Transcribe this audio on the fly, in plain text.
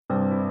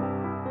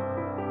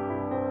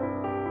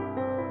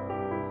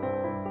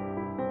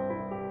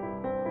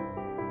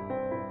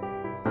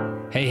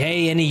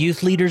Hey, any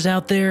youth leaders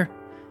out there?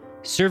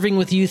 Serving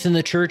with youth in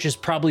the church is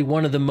probably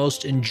one of the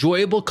most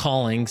enjoyable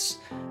callings,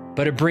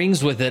 but it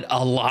brings with it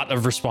a lot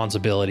of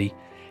responsibility.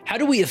 How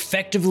do we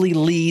effectively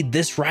lead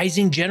this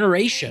rising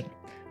generation?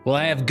 Well,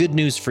 I have good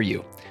news for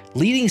you.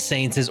 Leading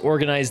Saints has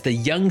organized the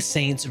Young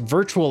Saints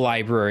virtual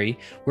library,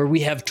 where we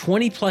have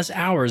 20 plus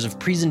hours of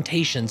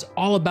presentations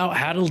all about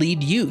how to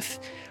lead youth.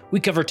 We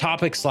cover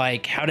topics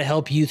like how to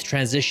help youth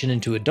transition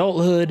into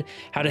adulthood,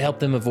 how to help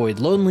them avoid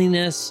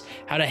loneliness,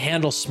 how to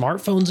handle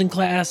smartphones in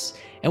class,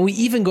 and we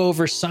even go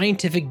over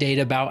scientific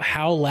data about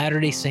how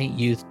Latter-day Saint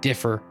youth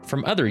differ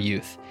from other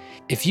youth.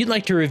 If you'd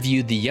like to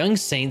review the Young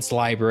Saints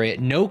library at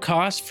no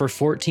cost for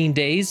 14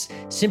 days,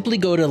 simply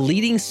go to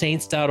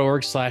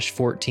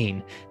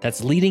leadingsaints.org/14.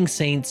 That's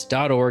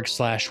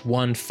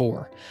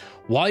leadingsaints.org/14.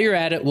 While you're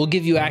at it, we'll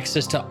give you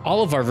access to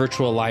all of our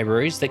virtual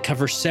libraries that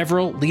cover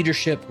several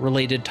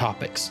leadership-related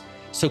topics.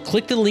 So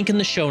click the link in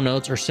the show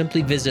notes or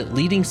simply visit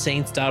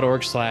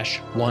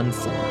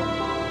leadingsaints.org/14.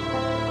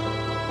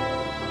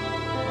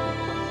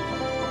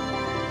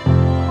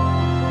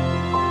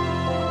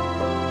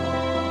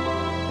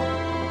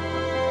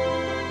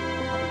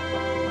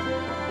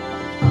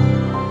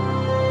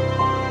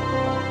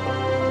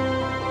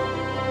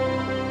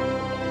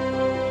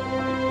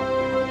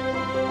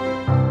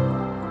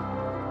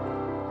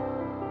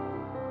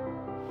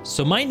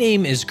 So my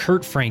name is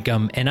Kurt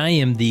Francom, and I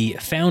am the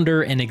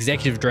founder and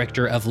executive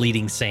director of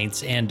Leading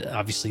Saints, and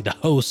obviously the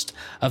host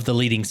of the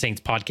Leading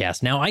Saints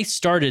podcast. Now, I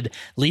started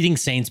Leading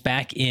Saints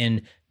back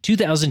in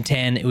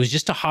 2010. It was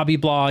just a hobby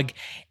blog,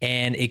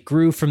 and it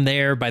grew from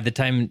there. By the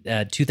time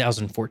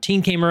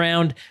 2014 came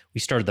around,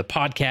 we started the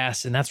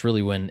podcast, and that's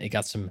really when it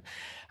got some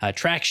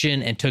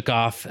traction and took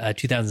off.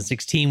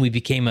 2016, we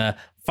became a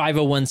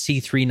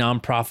 501c3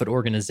 nonprofit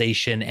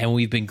organization, and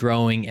we've been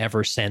growing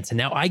ever since. And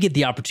now I get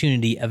the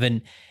opportunity of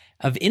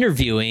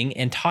interviewing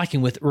and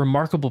talking with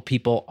remarkable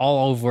people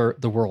all over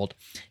the world.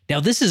 Now,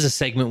 this is a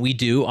segment we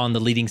do on the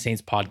Leading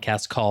Saints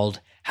podcast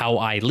called How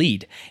I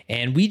Lead.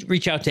 And we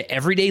reach out to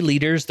everyday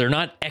leaders. They're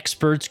not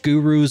experts,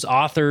 gurus,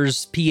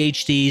 authors,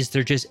 PhDs.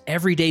 They're just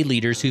everyday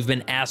leaders who've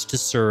been asked to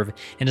serve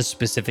in a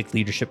specific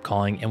leadership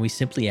calling. And we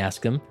simply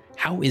ask them,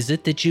 how is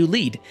it that you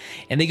lead?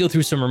 And they go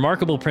through some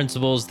remarkable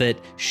principles that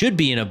should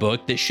be in a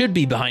book, that should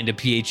be behind a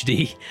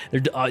PhD.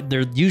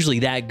 They're usually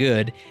that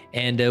good.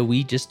 And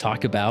we just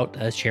talk about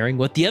sharing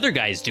what the other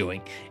guy's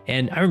doing.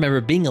 And I remember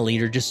being a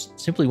leader, just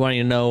simply wanting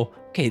to know,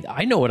 okay,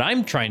 I know what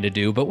I'm trying to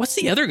do, but what's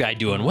the other guy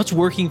doing? What's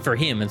working for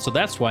him? And so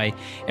that's why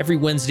every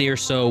Wednesday or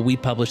so, we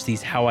publish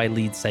these How I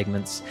Lead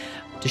segments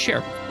to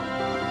share.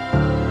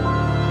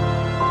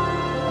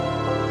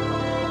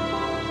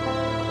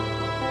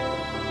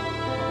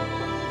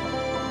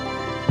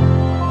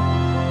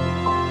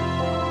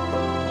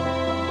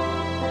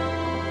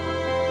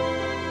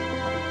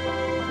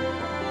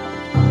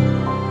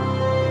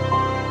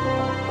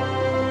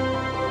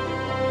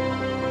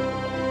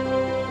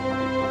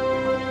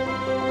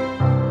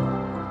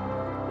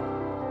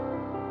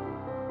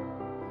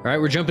 All right,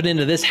 we're jumping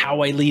into this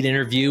How I Lead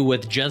interview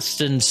with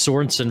Justin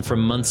Sorensen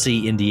from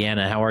Muncie,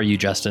 Indiana. How are you,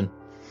 Justin?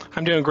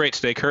 I'm doing great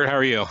today, Kurt. How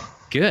are you?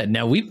 Good.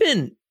 Now we've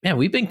been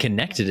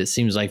connected. It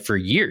seems like for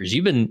years.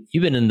 You've been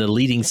in the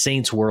Leading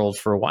Saints world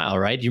for a while,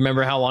 right? Do you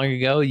remember how long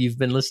ago you've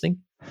been listening?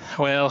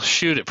 Well,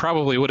 shoot, it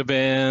probably would have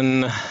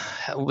been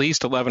at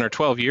least 11 or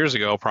 12 years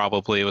ago,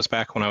 probably. It was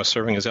back when I was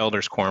serving as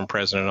Elders Quorum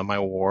president of my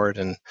ward,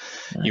 and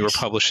nice. You were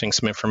publishing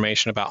some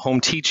information about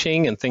home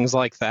teaching and things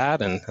like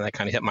that, and that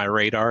kind of hit my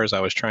radar as I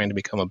was trying to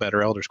become a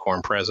better Elders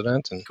Quorum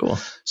president, and cool.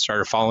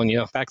 Started following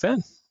you back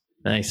then.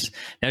 Nice.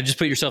 Now, just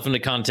put yourself into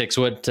context.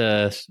 What,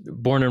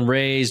 born and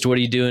raised, what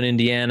do you do in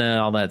Indiana,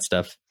 all that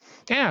stuff?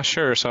 Yeah,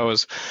 sure. So I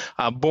was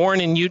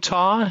born in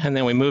Utah, and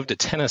then we moved to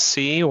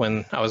Tennessee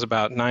when I was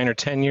about 9 or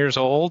 10 years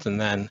old, and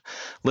then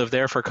lived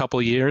there for a couple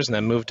of years, and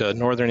then moved to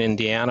northern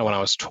Indiana when I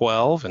was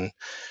 12, and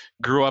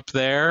grew up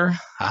there,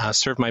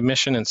 served my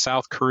mission in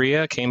South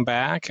Korea, came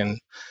back,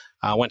 and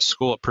went to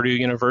school at Purdue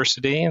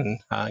University, and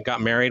got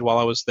married while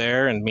I was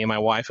there, and me and my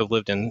wife have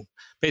lived in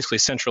basically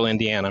central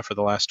Indiana for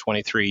the last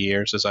 23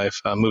 years as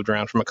I've moved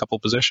around from a couple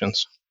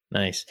positions.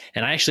 Nice.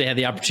 And I actually had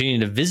the opportunity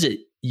to visit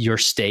your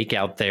stake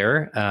out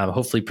there.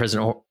 Hopefully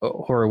President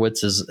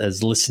Horowitz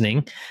is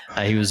listening.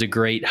 He was a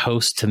great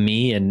host to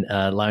me and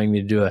allowing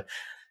me to do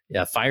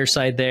a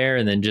fireside there.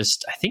 And then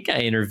I think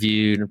I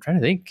interviewed, I'm trying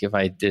to think if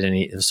I did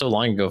any, it was so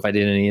long ago if I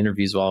did any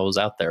interviews while I was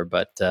out there,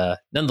 but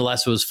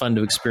nonetheless, it was fun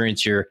to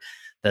experience the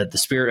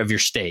spirit of your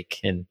stake.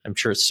 And I'm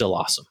sure it's still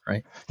awesome,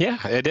 right? Yeah,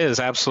 it is.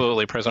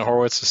 Absolutely. President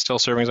Horowitz is still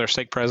serving as our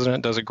stake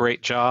president, does a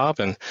great job,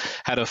 and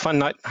had a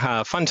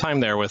fun time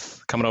there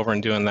with coming over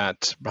and doing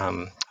that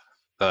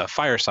the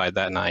fireside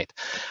that night.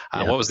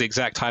 What was the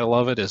exact title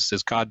of it? Is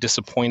God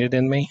disappointed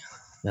in me?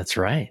 That's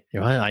right.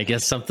 Well, I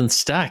guess something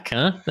stuck,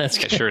 huh? That's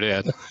good. It sure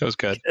did. It was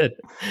good. Good.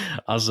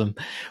 Awesome.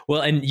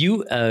 Well, and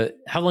you,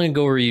 how long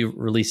ago were you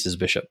released as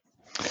bishop?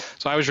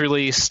 So I was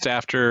released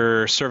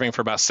after serving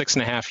for about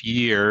 6.5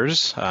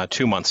 years,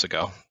 2 months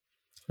ago.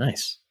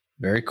 Nice.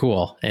 Very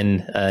cool.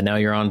 And now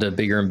you're on to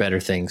bigger and better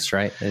things,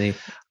 right?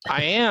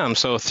 I am.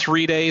 So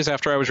 3 days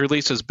after I was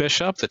released as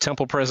bishop, the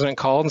temple president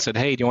called and said,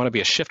 "Hey, do you want to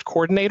be a shift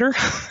coordinator?"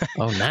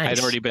 Oh, nice. I'd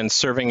already been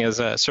serving in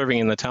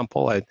the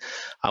temple.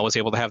 I was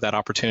able to have that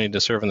opportunity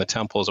to serve in the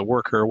temple as a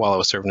worker while I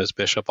was serving as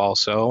bishop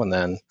also. And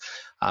then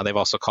they've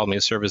also called me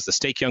to serve as the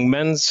Stake Young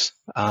Men's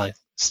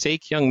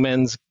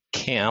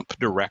Camp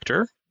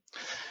director.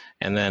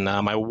 And then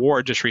my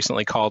ward just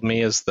recently called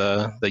me as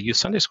the youth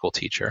Sunday school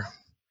teacher.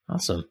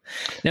 Awesome.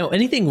 Now,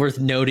 anything worth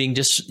noting,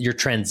 just your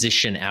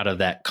transition out of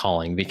that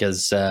calling,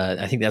 because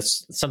I think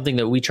that's something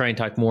that we try and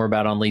talk more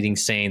about on Leading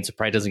Saints. It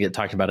probably doesn't get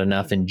talked about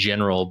enough in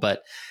general,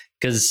 but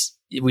because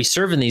we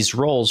serve in these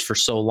roles for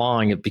so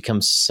long, it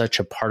becomes such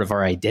a part of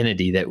our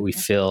identity that we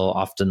feel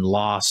often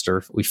lost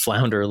or we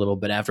flounder a little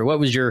bit after. What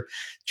was your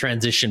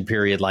transition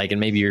period like? And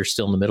maybe you're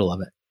still in the middle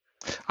of it.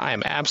 I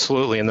am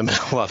absolutely in the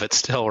middle of it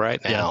still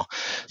right now. Yeah.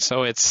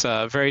 So it's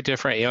very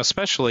different,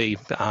 especially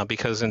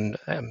because in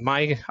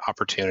my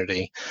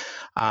opportunity,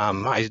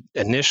 I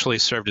initially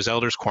served as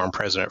Elders Quorum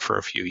president for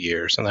a few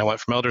years. And I went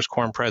from Elders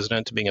Quorum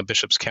president to being a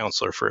bishop's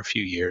counselor for a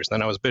few years. And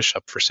then I was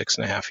bishop for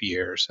 6.5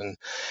 years. And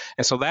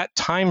so that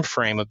time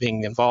frame of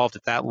being involved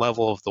at that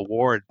level of the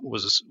ward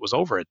was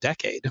over a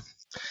decade.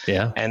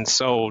 Yeah. And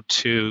so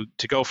to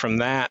go from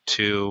that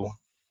to,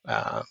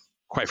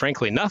 quite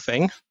frankly,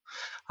 nothing,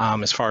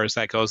 as far as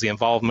that goes, the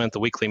involvement, the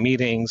weekly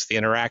meetings, the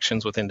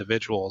interactions with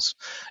individuals,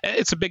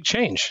 it's a big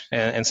change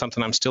and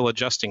something I'm still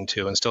adjusting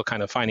to and still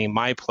kind of finding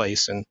my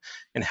place and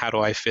how do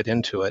I fit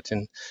into it,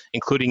 and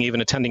including even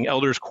attending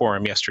Elders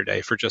Quorum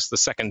yesterday for just the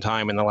second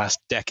time in the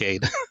last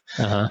decade,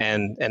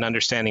 and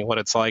understanding what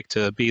it's like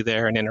to be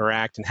there and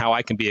interact and how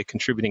I can be a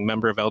contributing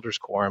member of Elders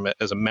Quorum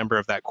as a member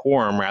of that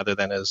quorum rather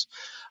than as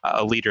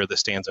a leader that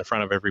stands in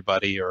front of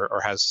everybody or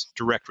has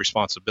direct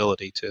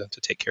responsibility to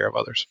take care of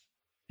others.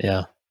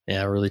 Yeah.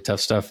 Yeah, really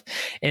tough stuff.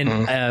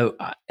 And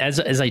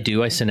as I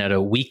do, I send out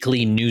a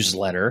weekly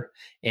newsletter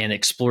and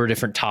explore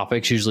different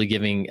topics, usually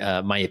giving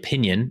my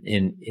opinion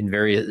in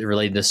various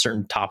related to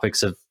certain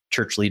topics of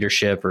church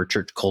leadership or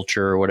church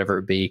culture or whatever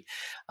it be.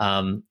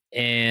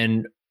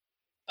 And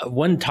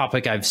one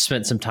topic I've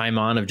spent some time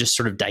on of just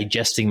sort of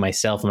digesting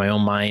myself in my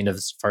own mind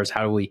as far as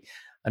how do we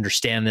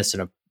understand this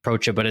and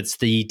approach it. But it's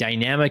the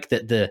dynamic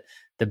that the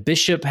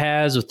bishop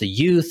has with the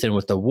youth and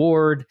with the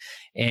ward.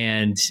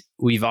 And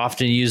we've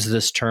often used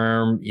this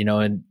term,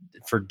 and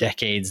for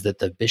decades that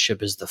the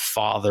bishop is the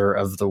father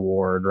of the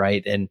ward,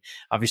 right? And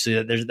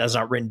obviously that's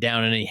not written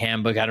down in any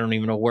handbook. I don't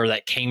even know where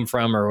that came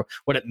from or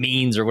what it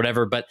means or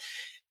whatever. But,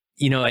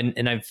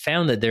 and I've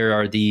found that there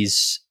are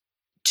these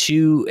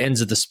two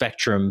ends of the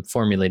spectrum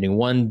formulating.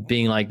 One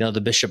being like, no,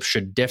 the bishop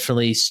should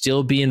definitely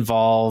still be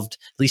involved,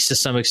 at least to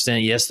some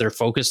extent. Yes, they're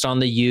focused on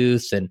the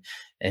youth and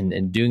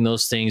doing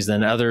those things.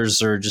 Then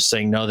others are just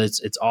saying, no,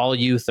 it's all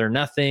youth or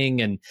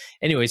nothing. And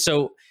anyway,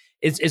 so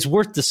it's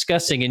worth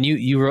discussing. And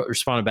you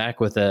responded back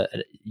with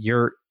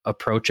your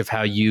approach of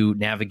how you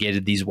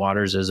navigated these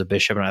waters as a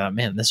bishop. And I thought,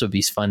 man, this would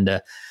be fun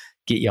to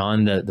get you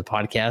on the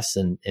podcast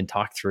and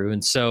talk through.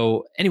 And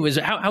so anyways,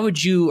 how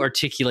would you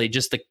articulate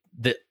just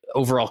the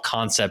overall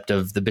concept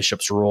of the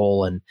bishop's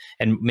role and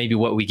maybe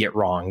what we get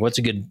wrong? What's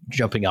a good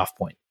jumping off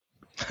point?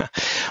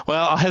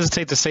 Well, I'll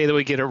hesitate to say that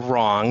we get it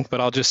wrong, but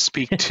I'll just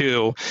speak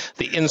to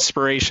the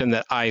inspiration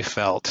that I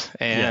felt.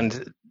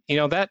 And,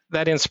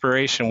 that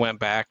inspiration went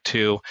back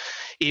to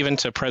even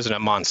to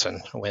President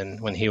Monson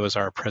when he was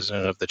our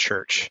president of the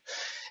church.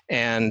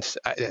 And,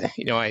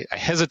 I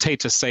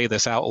hesitate to say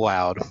this out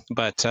loud,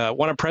 but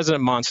one of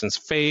President Monson's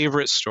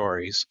favorite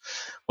stories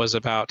was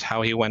about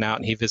how he went out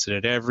and he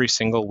visited every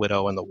single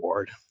widow in the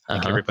ward. I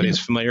think everybody's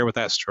familiar with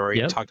that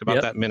story. He talked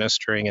about that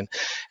ministering, and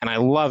I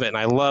love it. And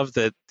I love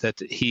that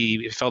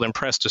he felt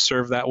impressed to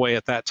serve that way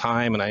at that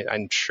time. And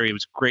I'm sure he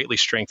was greatly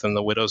strengthened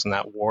the widows in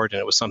that ward, and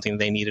it was something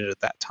they needed at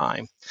that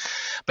time.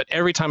 But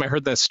every time I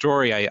heard that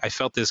story, I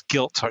felt this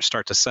guilt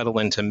start to settle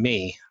into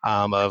me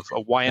of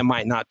why am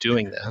I not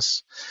doing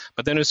this?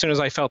 But then as soon as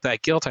I felt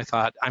that guilt, I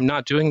thought, I'm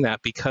not doing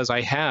that because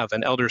I have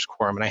an Elders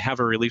Quorum and I have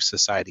a Relief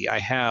Society. I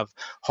have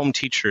home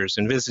teachers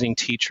and visiting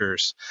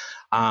teachers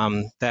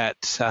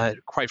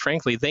that, quite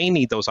frankly, they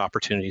need those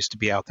opportunities to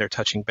be out there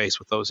touching base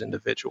with those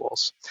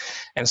individuals.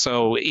 And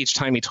so each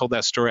time he told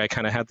that story, I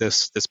kind of had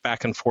this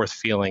back and forth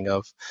feeling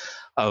of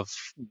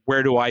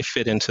where do I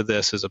fit into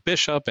this as a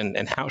bishop,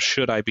 and how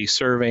should I be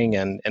serving?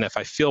 And if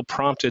I feel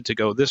prompted to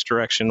go this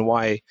direction,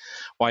 why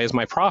is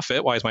my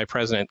prophet, why is my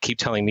president keep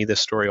telling me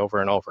this story over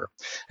and over?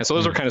 And so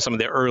those are kind of some of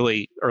the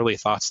early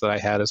thoughts that I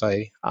had as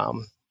I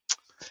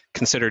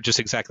considered just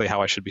exactly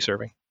how I should be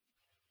serving.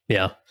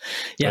 Yeah.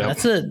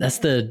 That's in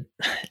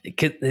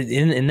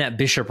that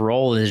bishop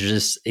role is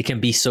just, it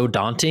can be so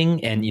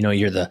daunting, and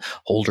you're the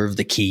holder of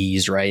the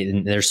keys, right?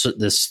 And there's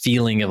this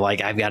feeling of like,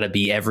 I've got to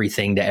be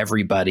everything to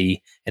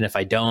everybody, and if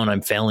I don't,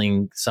 I'm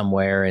failing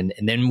somewhere, and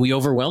then we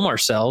overwhelm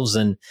ourselves,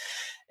 and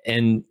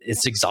and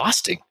it's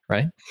exhausting,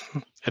 right?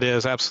 It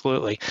is,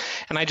 absolutely.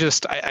 And I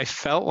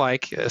felt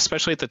like,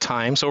 especially at the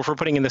time, so if we're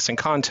putting this in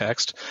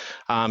context,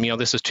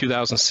 this is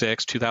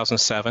 2006,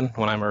 2007,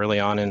 when I'm early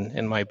on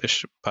in my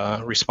bishop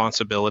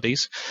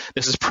responsibilities.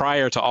 This is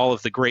prior to all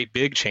of the great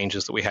big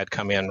changes that we had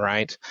come in,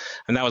 right?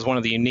 And that was one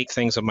of the unique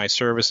things of my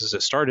service is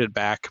it started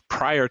back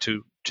prior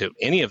to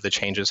any of the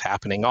changes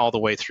happening all the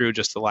way through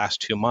just the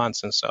last 2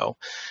 months. And so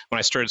when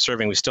I started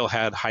serving, we still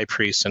had high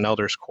priests and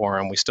elders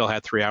quorum. We still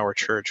had 3-hour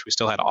church. We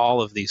still had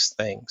all of these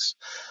things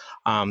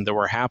that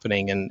were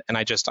happening. And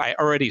I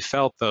already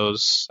felt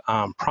those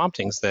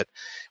promptings that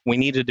we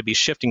needed to be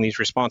shifting these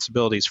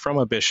responsibilities from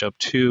a bishop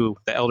to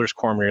the Elders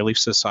Quorum and Relief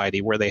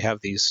Society, where they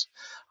have these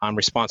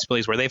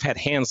responsibilities, where they've had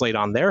hands laid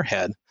on their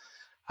head,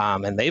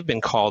 and they've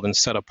been called and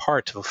set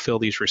apart to fulfill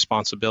these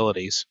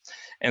responsibilities.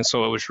 And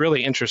so it was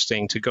really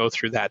interesting to go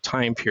through that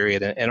time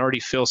period and already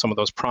feel some of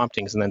those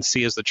promptings, and then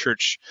see as the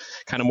church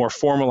kind of more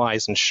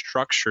formalized and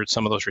structured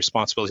some of those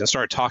responsibilities and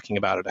started talking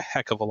about it a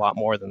heck of a lot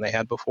more than they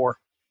had before.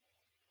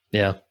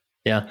 Yeah.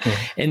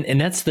 And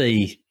that's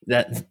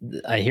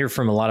that I hear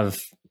from a lot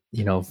of,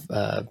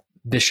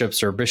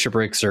 bishops or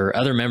bishoprics or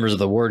other members of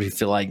the ward who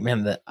feel like,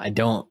 man, that I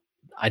don't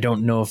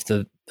know if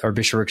our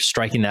bishopric is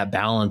striking that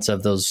balance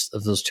of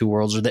those two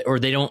worlds, or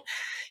they don't,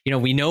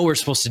 we know we're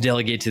supposed to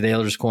delegate to the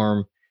Elders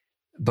Quorum,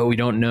 but we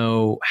don't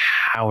know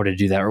how to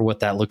do that or what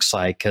that looks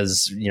like.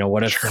 Cause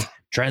what if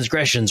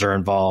transgressions are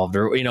involved,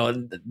 or,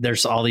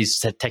 there's all these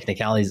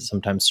technicalities that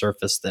sometimes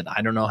surface that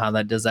I don't know how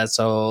that does that.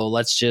 So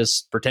let's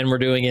just pretend we're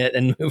doing it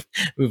and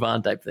move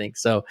on type thing.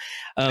 So,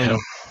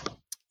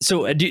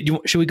 So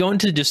should we go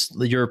into just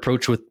your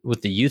approach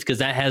with the youth? Cause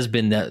that has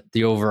been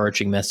the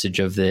overarching message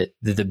of the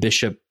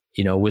bishop,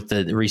 with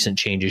the recent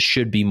changes,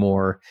 should be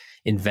more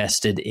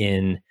invested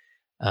in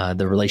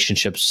the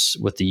relationships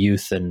with the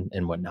youth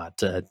and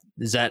whatnot.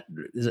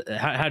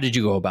 How did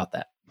you go about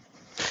that?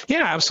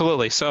 Yeah,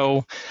 absolutely.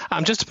 So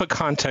just to put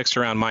context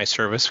around my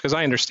service, because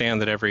I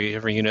understand that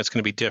every unit's going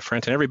to be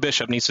different, and every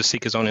bishop needs to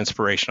seek his own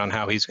inspiration on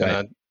how he's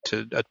going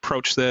to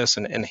approach this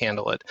and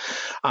handle it.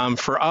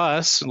 For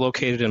us,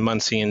 located in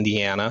Muncie,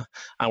 Indiana,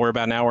 we're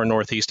about an hour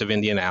northeast of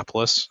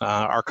Indianapolis.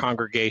 Our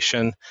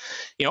congregation,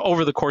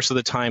 over the course of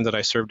the time that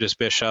I served as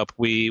bishop,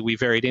 we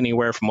varied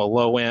anywhere from a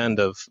low end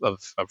of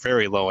a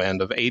very low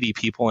end of 80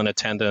 people in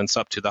attendance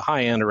up to the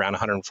high end around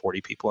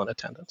 140 people in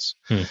attendance.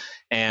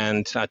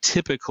 And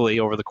typically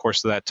over the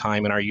course of that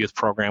time in our youth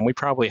program, we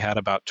probably had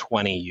about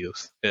 20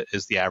 youth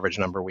is the average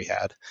number we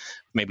had,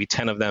 maybe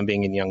 10 of them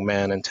being in young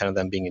men and 10 of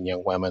them being in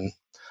young women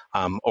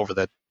over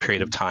that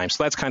period of time.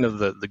 So that's kind of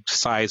the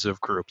size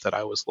of group that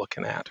I was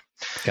looking at.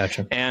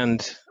 Gotcha.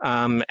 And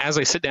as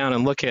I sit down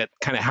and look at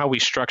kind of how we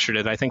structured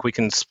it, I think we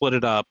can split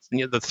it up.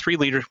 We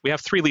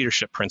have 3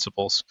 leadership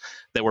principles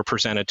that were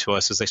presented to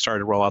us as they started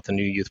to roll out the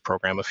new youth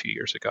program a few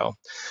years ago.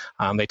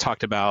 They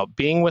talked about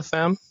being with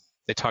them,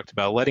 they talked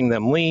about letting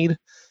them lead,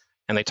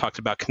 and they talked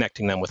about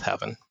connecting them with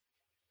heaven.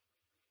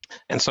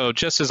 And so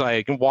just as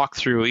I walk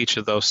through each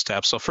of those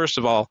steps, so first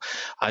of all,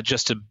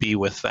 just to be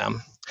with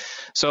them.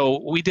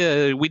 So we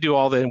did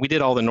all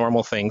the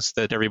normal things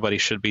that everybody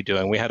should be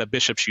doing. We had a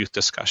bishop's youth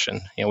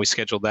discussion. We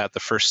scheduled that the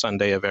first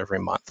Sunday of every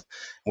month.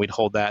 We'd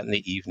hold that in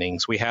the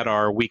evenings. We had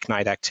our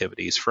weeknight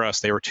activities. For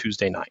us, they were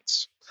Tuesday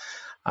nights.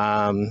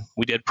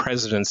 We did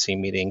presidency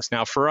meetings.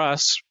 Now for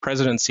us,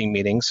 presidency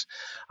meetings,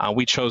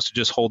 we chose to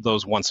just hold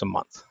those once a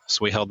month. So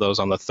we held those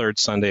on the third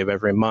Sunday of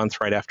every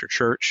month right after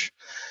church.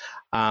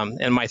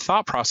 And my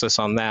thought process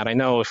on that, I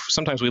know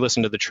sometimes we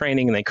listen to the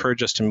training and they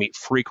encourage us to meet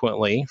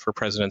frequently for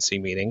presidency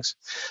meetings.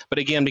 But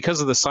again, because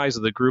of the size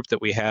of the group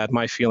that we had,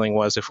 my feeling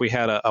was if we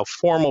had a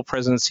formal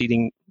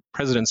presidency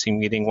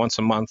meeting once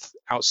a month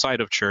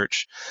outside of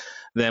church,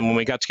 then when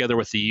we got together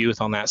with the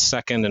youth on that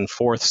second and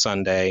fourth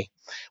Sunday,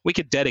 we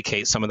could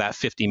dedicate some of that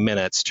 50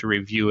 minutes to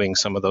reviewing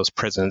some of those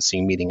presidency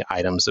meeting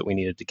items that we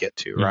needed to get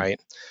to, right?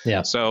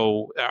 Yeah.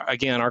 So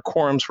again, our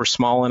quorums were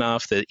small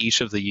enough that each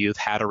of the youth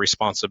had a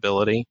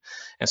responsibility.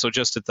 And so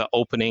just at the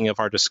opening of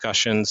our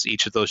discussions,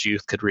 each of those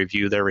youth could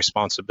review their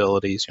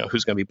responsibilities,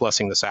 who's going to be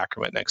blessing the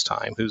sacrament next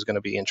time, who's going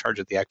to be in charge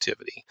of the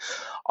activity,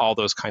 all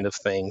those kind of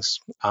things.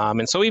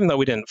 And so even though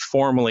we didn't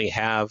formally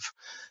have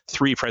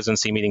 3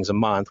 presidency meetings a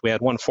month, we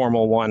had 1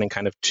 formal one and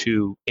kind of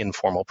 2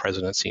 informal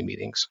presidency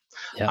meetings.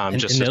 Yeah,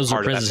 and those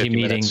are presidency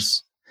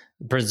meetings.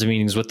 Presidency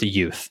meetings with the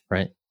youth,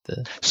 right?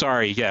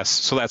 Sorry, yes.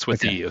 So that's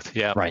with the youth.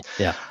 Yeah. Right.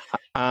 Yeah.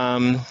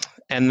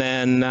 And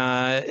then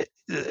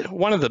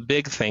one of the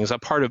big things, a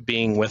part of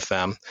being with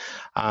them,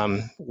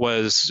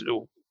 was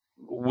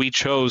we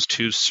chose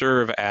to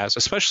serve as,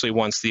 especially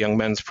once the young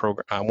men's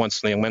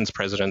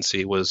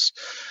presidency was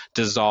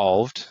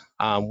dissolved,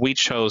 we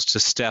chose to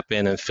step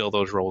in and fill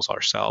those roles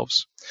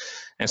ourselves.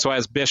 And so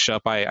as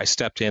bishop, I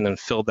stepped in and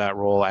filled that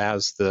role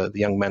as the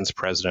young men's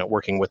president,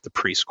 working with the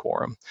priest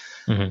quorum.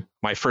 Mm-hmm.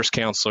 My first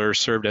counselor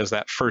served as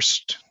that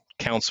first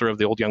counselor of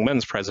the old young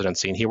men's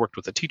presidency, and he worked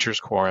with the teachers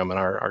quorum, and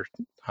our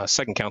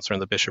second counselor in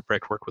the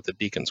bishopric worked with the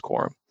deacons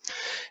quorum.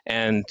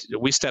 And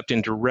we stepped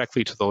in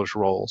directly to those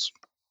roles.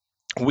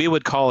 we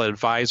would call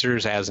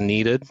advisors as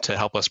needed to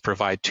help us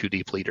provide two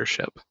deep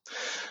leadership.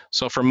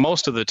 So for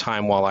most of the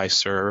time while I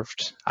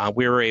served,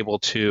 we were able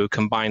to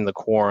combine the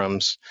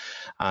quorums.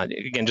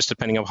 Again, just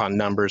depending upon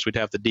numbers, we'd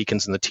have the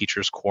deacons and the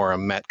teachers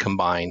quorum met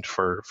combined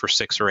for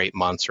 6 or 8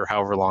 months or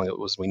however long it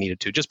was we needed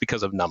to, just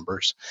because of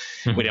numbers.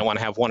 Mm-hmm. We didn't want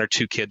to have 1 or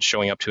 2 kids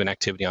showing up to an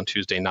activity on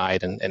Tuesday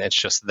night and it's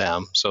just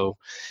them. So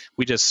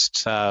we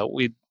just,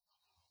 we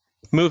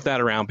move that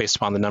around based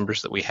upon the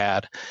numbers that we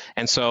had.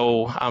 And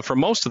so for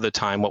most of the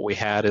time, what we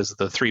had is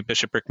the 3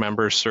 bishopric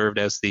members served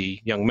as the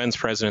young men's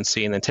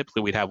presidency, and then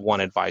typically we'd have one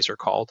advisor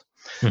called.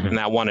 Mm-hmm. And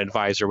that one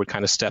advisor would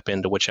kind of step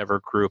into whichever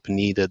group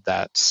needed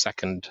that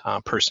second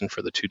person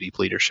for the two deep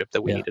leadership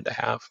that we needed to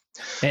have.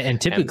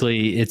 And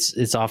typically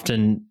it's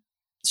often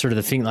sort of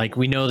the thing, like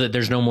we know that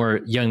there's no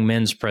more young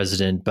men's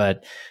president,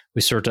 but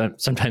we sort of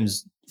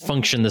sometimes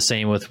function the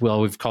same with,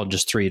 well, we've called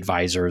just 3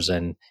 advisors,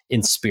 and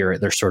in spirit,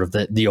 they're sort of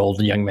the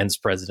old young men's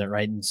president,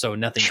 right? And so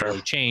nothing's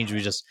really changed. We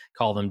just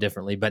call them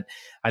differently. But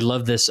I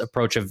love this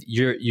approach of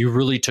you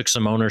really took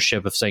some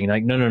ownership of saying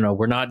like, no,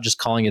 we're not just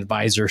calling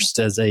advisors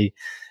as a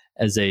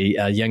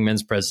young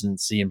men's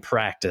presidency in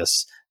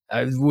practice.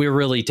 We're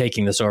really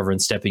taking this over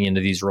and stepping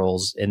into these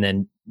roles and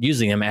then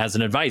using them as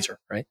an advisor,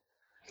 right?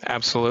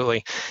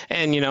 Absolutely.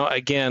 And,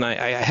 again,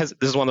 this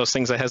is one of those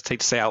things I hesitate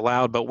to say out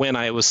loud, but when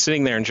I was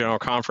sitting there in General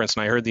Conference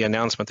and I heard the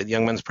announcement that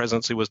Young Men's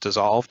Presidency was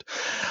dissolved,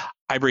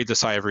 I breathed a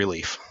sigh of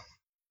relief.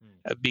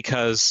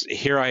 Because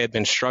here I had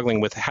been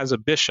struggling with, as a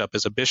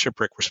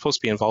bishopric, we're supposed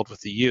to be involved with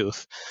the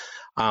youth,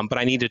 but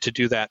I needed to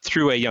do that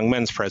through a Young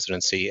Men's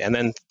Presidency and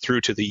then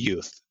through to the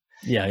youth.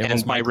 Yeah,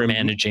 and by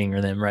managing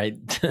them, right?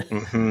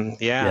 Mm-hmm,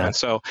 yeah. And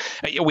so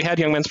we had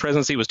Young Men's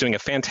Presidency, was doing a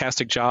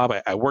fantastic job.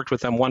 I worked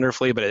with them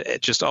wonderfully, but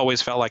it just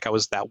always felt like I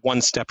was that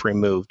one step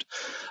removed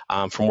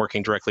from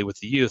working directly with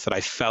the youth, that I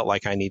felt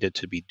like I needed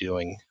to be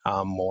doing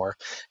more.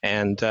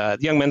 And the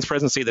Young Men's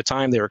Presidency at the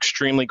time, they were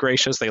extremely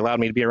gracious. They allowed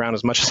me to be around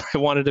as much as I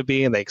wanted to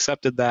be, and they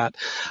accepted that.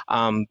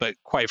 But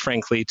quite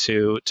frankly,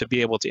 to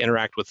be able to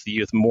interact with the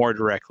youth more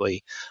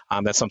directly,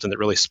 that's something that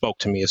really spoke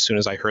to me as soon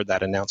as I heard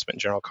that announcement in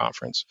General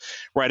Conference.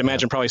 Right.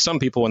 Imagine probably some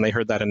people, when they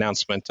heard that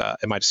announcement,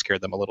 it might have scared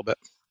them a little bit.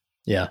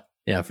 Yeah,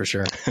 for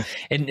sure.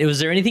 And was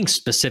there anything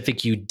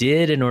specific you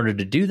did in order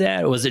to do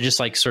that? Or was it just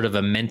like sort of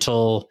a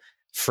mental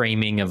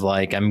framing of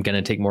like, I'm going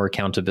to take more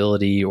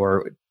accountability?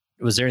 Or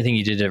was there anything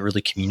you did to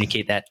really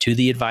communicate that to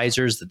the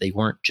advisors, that they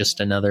weren't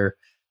just another,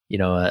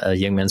 a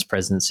young men's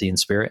presidency in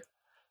spirit?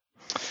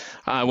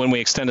 When we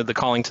extended the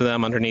calling to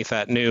them underneath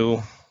that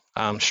new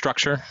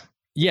structure?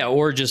 Yeah,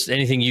 or just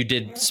anything you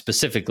did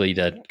specifically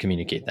to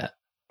communicate that?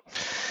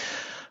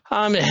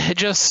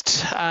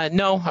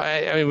 No.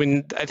 I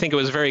mean, I think it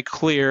was very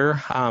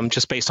clear,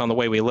 just based on the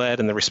way we led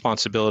and the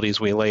responsibilities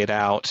we laid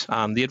out.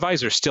 The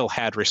advisors still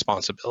had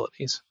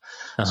responsibilities.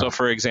 Uh-huh. So,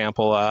 for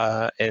example,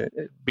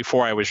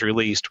 before I was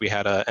released, we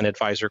had an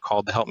advisor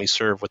called to help me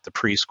serve with the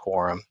priest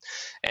quorum,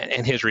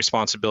 and his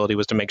responsibility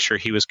was to make sure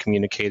he was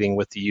communicating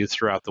with the youth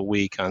throughout the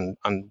week on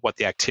what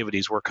the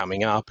activities were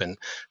coming up and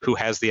who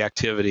has the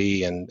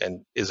activity and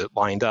is it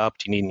lined up?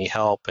 Do you need any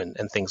help? And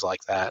things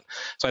like that.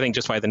 So I think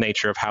just by the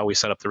nature of how we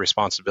set up the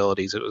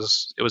responsibilities, it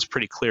was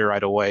pretty clear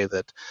right away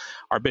that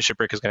our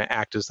bishopric is going to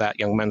act as that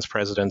young men's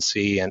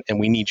presidency, and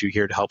we need you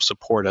here to help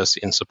support us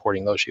in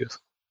supporting those youth.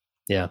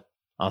 Yeah,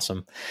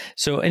 awesome.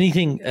 So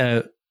anything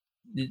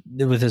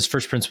with this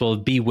first principle,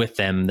 be with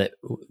them, that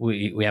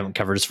we haven't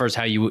covered as far as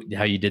how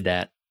you did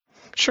that?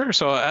 Sure.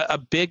 So a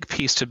big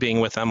piece to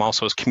being with them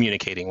also is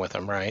communicating with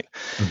them, right?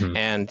 Mm-hmm.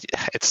 And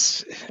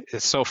it's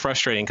so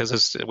frustrating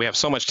because we have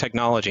so much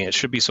technology and it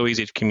should be so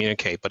easy to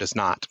communicate, but it's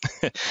not.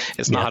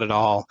 It's not at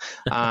all.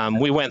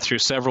 We went through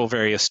several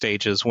various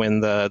stages. When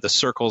the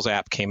Circles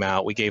app came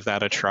out, we gave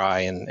that a try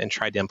and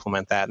tried to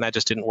implement that, and that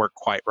just didn't work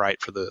quite right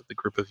for the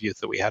group of youth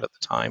that we had at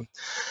the time.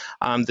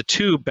 The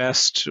 2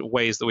 best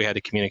ways that we had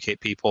to communicate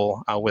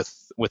people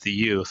with the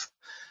youth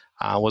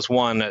was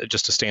one,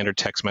 just a standard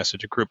text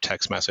message, a group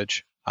text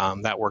message.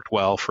 That worked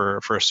well for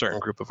a certain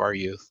group of our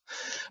youth.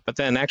 But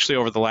then actually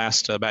over the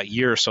last about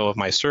year or so of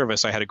my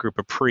service, I had a group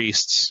of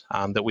priests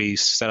that we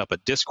set up a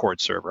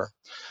Discord server.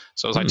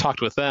 So as I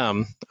talked with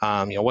them,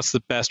 what's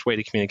the best way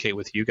to communicate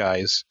with you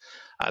guys?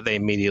 They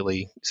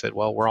immediately said,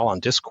 well, we're all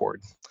on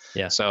Discord.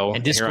 Yeah. So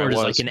and Discord is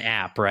like an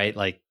app, right?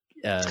 Like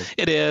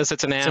it is.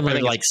 It's an app.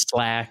 Similar like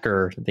Slack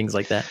or things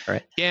like that,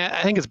 right? Yeah,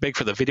 I think it's big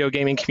for the video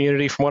gaming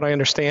community, from what I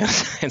understand,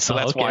 and so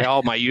that's why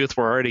all my youth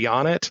were already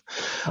on it.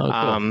 Oh,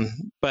 cool.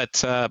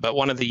 But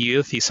one of the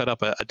youth, he set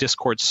up a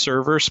Discord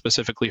server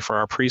specifically for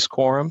our priest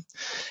quorum,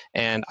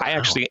 and I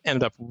actually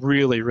ended up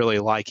really, really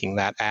liking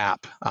that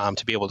app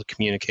to be able to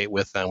communicate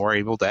with them. We're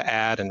able to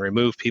add and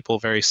remove people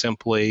very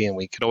simply, and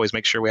we could always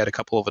make sure we had a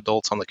couple of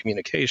adults on the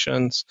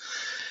communications.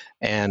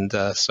 And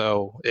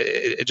so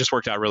it just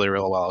worked out really,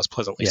 really well. I was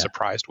pleasantly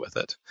surprised with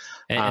it.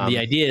 And the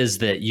idea is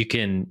that you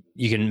can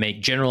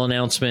make general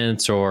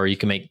announcements, or you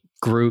can make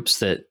groups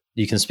that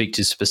you can speak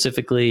to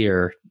specifically,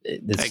 or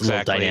it's a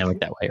little dynamic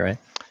that way, right?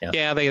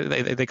 Yeah,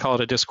 they call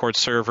it a Discord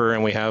server,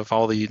 and we have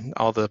all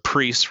the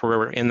priests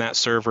were in that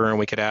server, and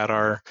we could add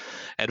our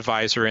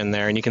advisor in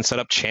there, and you can set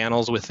up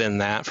channels within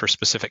that for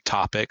specific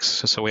topics.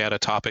 So we had a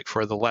topic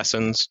for the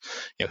lessons,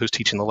 who's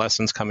teaching the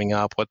lessons coming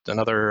up, what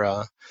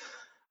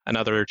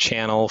another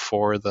channel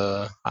for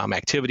the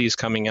activities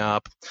coming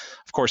up.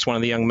 Of course, one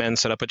of the young men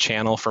set up a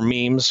channel for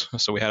memes,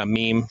 so we had a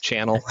meme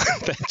channel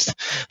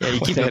you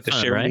keep they it had to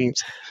fun, share right?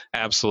 memes.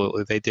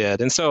 Absolutely, they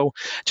did. And so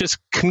just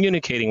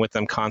communicating with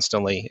them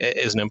constantly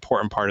is an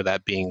important part of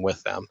that, being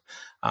with them,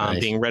 Nice.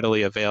 being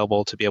readily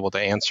available to be able to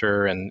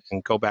answer and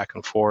go back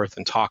and forth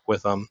and talk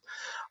with them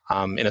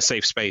in a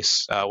safe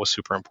space was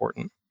super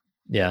important.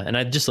 Yeah, and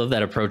I just love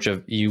that approach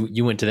of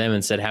you went to them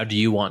and said, how do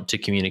you want to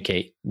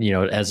communicate,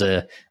 as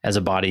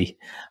a body,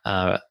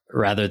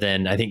 rather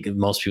than, I think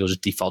most people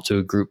just default to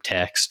a group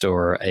text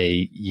or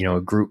a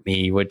group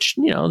me, which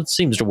it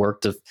seems to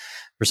work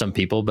for some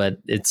people, but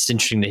it's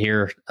interesting to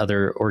hear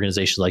other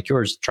organizations like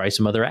yours try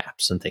some other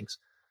apps and things.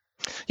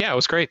 Yeah, it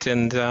was great.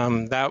 And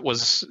that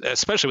was,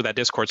 especially with that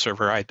Discord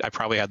server, I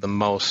probably had the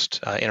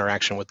most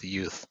interaction with the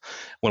youth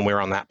when we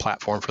were on that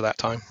platform for that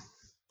time.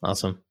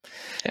 Awesome.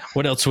 Yeah.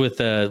 What else with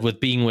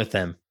being with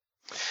them?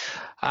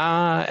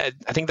 I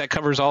think that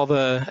covers all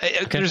the.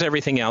 Okay. There's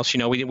everything else.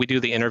 We do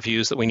the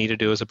interviews that we need to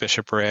do as a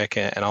bishopric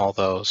and all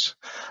those.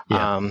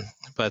 Yeah.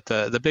 But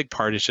the big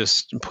part is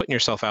just putting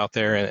yourself out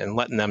there and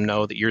letting them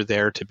know that you're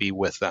there to be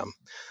with them.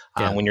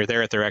 Yeah. When you're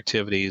there at their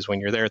activities,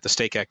 when you're there at the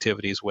stake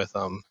activities with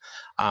them,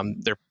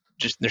 there's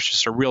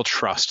just a real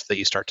trust that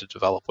you start to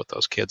develop with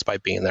those kids by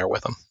being there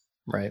with them.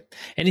 Right.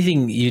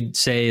 Anything you'd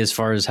say as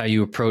far as how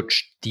you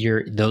approach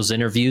those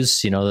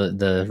interviews,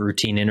 the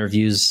routine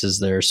interviews? Is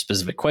there a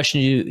specific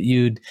question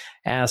you'd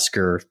ask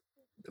or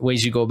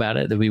ways you go about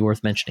it that would be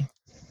worth mentioning?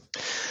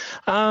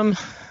 No,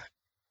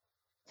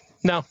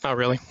 not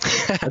really.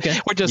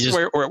 Okay.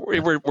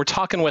 We're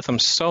talking with them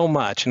so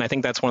much, and I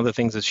think that's one of the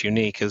things that's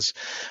unique is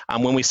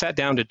when we sat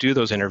down to do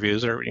those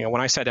interviews, or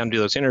when I sat down to do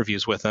those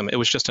interviews with them, it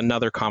was just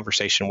another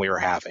conversation we were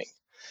having.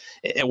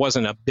 It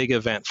wasn't a big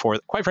event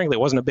quite frankly, it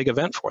wasn't a big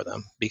event for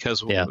them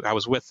because I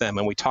was with them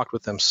and we talked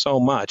with them so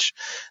much.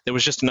 There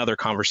was just another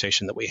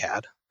conversation that we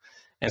had.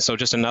 And so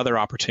just another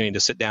opportunity to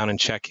sit down and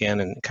check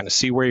in and kind of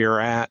see where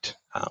you're at.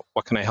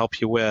 What can I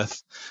help you with?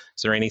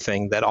 Is there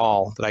anything that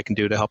I can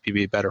do to help you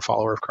be a better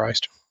follower of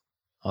Christ?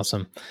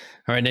 Awesome.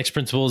 All right. Next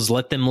principle is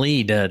let them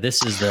lead.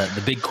 This is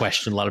the big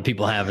question a lot of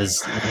people have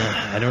is,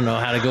 I don't know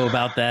how to go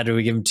about that. Do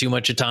we give them too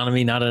much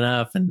autonomy, not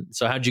enough? And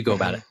so how'd you go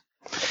about it?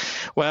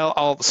 Well,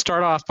 I'll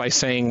start off by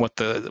saying what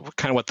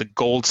the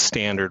gold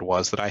standard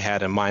was that I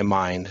had in my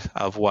mind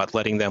of what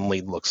letting them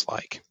lead looks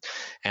like.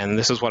 And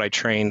this is what I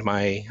trained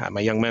my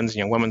young men's and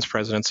young women's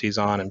presidencies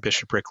on and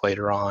bishopric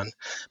later on.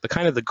 But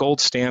kind of the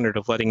gold standard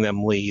of letting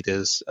them lead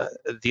is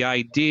the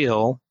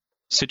ideal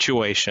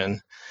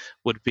situation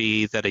would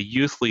be that a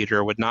youth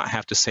leader would not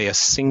have to say a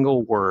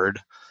single word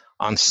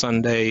on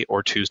Sunday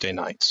or Tuesday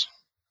nights.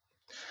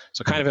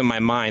 So kind of in my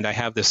mind, I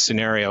have this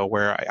scenario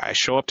where I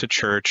show up to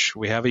church,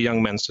 we have a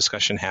young men's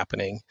discussion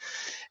happening,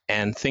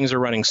 and things are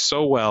running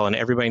so well, and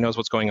everybody knows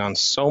what's going on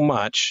so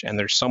much, and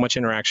there's so much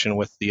interaction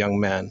with the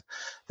young men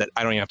that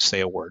I don't even have to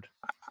say a word.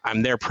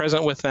 I'm there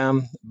present with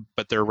them,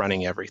 but they're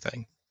running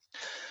everything.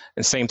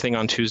 And same thing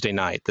on Tuesday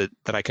night, that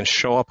I can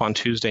show up on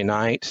Tuesday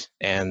night,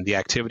 and the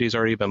activity's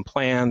already been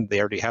planned, they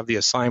already have the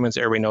assignments,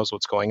 everybody knows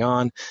what's going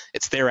on.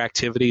 It's their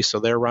activity, so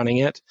they're running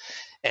it.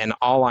 And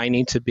all I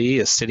need to be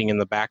is sitting in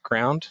the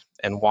background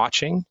and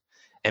watching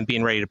and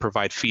being ready to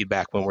provide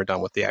feedback when we're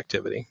done with the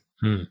activity.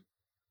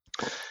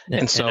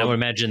 And so I would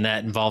imagine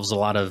that involves a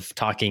lot of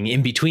talking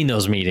in between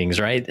those meetings,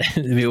 right?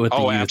 With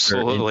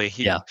absolutely.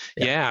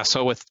 Yeah.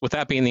 So with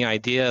that being the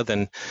idea,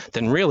 then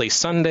really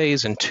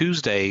Sundays and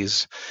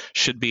Tuesdays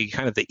should be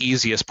kind of the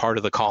easiest part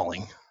of the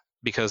calling,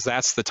 because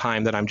that's the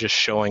time that I'm just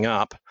showing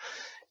up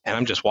and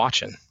I'm just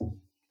watching.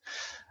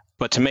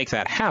 But to make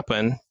that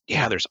happen,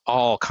 there's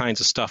all kinds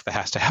of stuff that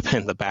has to happen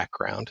in the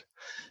background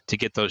to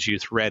get those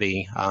youth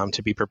ready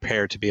to be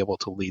prepared to be able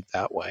to lead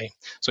that way.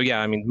 So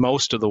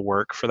most of the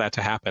work for that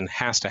to happen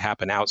has to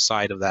happen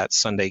outside of that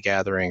Sunday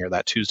gathering or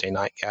that Tuesday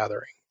night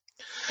gathering.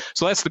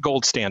 So that's the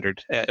gold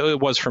standard. It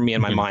was for me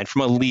in my mind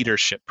from a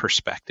leadership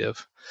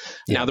perspective.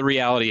 Yeah. Now, the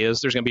reality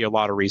is there's going to be a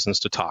lot of reasons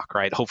to talk,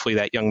 right? Hopefully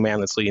that young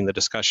man that's leading the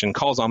discussion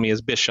calls on me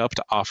as bishop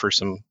to offer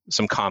some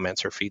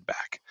comments or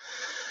feedback.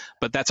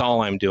 But that's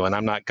all I'm doing.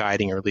 I'm not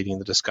guiding or leading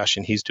the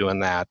discussion. He's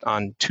doing that.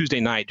 On Tuesday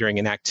night during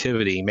an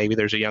activity, maybe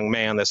there's a young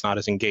man that's not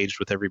as engaged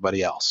with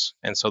everybody else.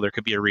 And so there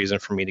could be a reason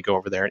for me to go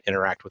over there and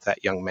interact with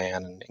that young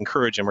man and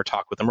encourage him or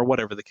talk with him or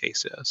whatever the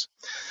case is.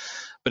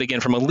 But again,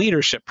 from a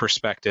leadership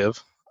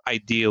perspective,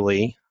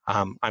 ideally,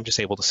 I'm just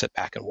able to sit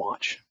back and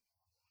watch.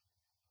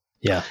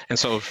 Yeah. And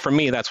so for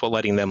me, that's what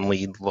letting them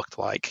lead looked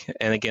like.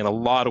 And again, a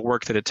lot of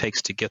work that it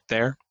takes to get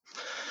there.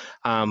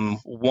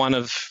 One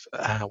of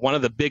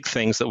the big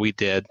things that we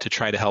did to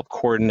try to help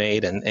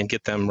coordinate and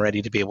get them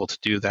ready to be able to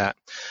do that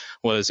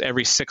was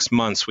every 6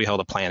 months we held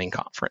a planning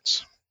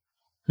conference.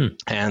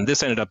 And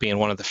this ended up being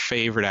one of the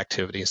favorite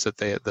activities that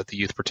the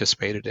youth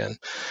participated in.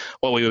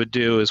 What we would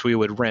do is we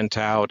would rent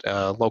out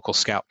a local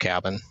scout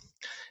cabin,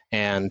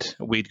 and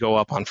we'd go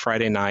up on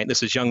Friday night.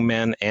 This is young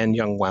men and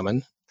young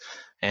women.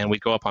 And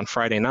we'd go up on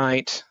Friday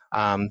night.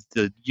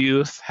 The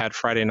youth had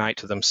Friday night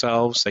to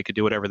themselves. They could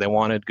do whatever they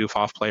wanted, goof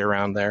off, play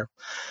around there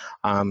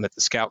at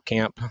the scout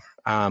camp.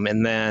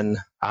 And then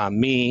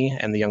me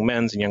and the young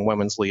men's and young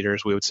women's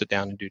leaders, we would sit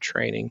down and do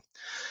training.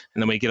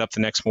 And then we'd get up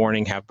the next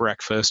morning, have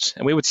breakfast,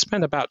 and we would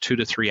spend about 2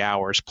 to 3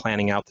 hours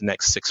planning out the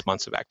next 6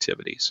 months of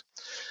activities.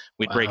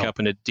 We'd break up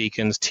into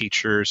deacons,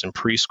 teachers, and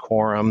priest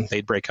quorum.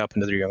 They'd break up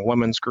into their young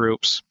women's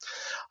groups,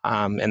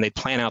 and they'd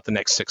plan out the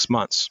next 6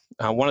 months.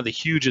 One of the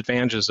huge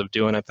advantages of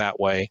doing it that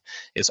way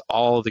is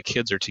all of the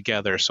kids are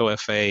together. So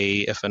if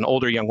an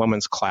older young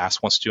women's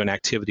class wants to do an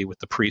activity with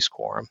the priest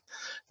quorum,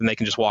 then they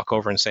can just walk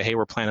over and say, hey,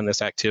 we're planning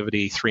this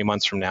activity 3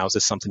 months from now. Is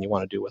this something you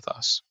want to do with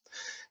us?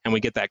 And we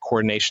get that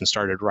coordination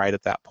started right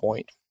at that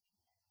point.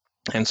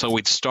 And so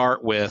we'd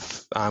start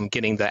with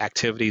getting the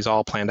activities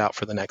all planned out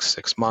for the next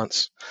 6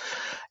 months.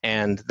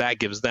 And that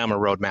gives them a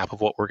roadmap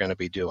of what we're going to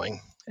be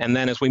doing. And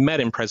then as we met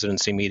in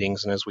presidency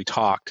meetings and as we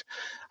talked,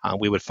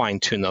 we would fine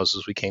tune those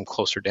as we came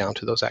closer down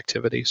to those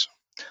activities.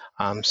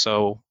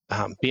 So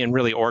being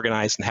really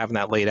organized and having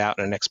that laid out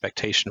and an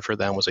expectation for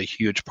them was a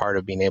huge part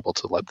of being able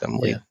to let them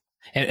lead.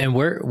 Yeah. And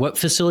what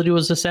facility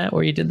was this at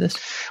where you did this?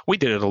 We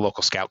did it at a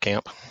local scout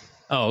camp.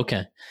 Oh,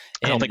 okay.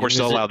 I don't think we're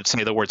still allowed to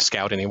say the word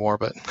scout anymore,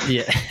 but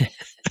yeah.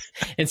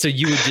 And so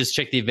you would just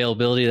check the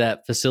availability of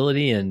that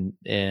facility and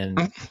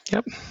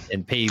yep,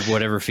 and pay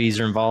whatever fees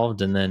are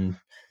involved, and then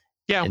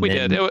we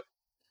did. It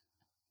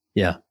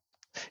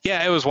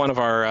was one of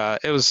our.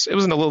 It was a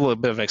little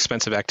bit of an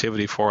expensive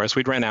activity for us.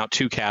 We'd rent out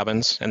 2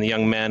 cabins, and the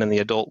young men and the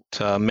adult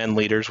men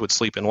leaders would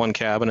sleep in one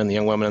cabin, and the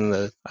young women and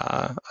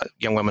the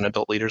young women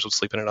adult leaders would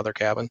sleep in another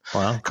cabin.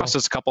 Wow, cool. Cost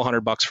us a couple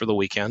 $100 for the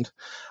weekend.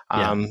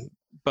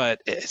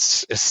 But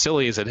it's as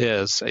silly as it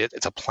is,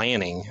 it's a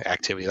planning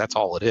activity. That's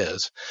all it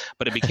is.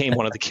 But it became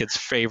one of the kids'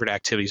 favorite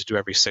activities to do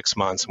every 6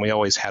 months. And we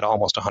always had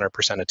almost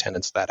 100%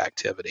 attendance at that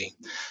activity.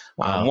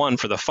 Wow. One,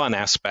 for the fun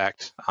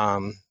aspect.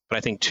 But I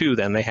think 2,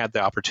 then they had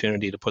the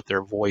opportunity to put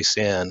their voice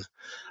in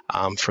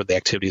for the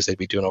activities they'd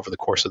be doing over the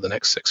course of the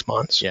next 6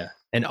 months. Yeah.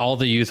 And all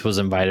the youth was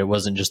invited. It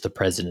wasn't just the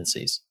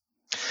presidencies.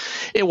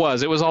 It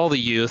was all the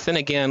youth. And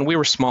again, we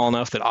were small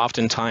enough that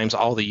oftentimes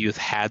all the youth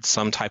had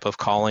some type of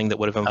calling that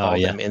would have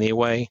involved them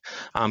anyway.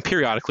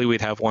 Periodically,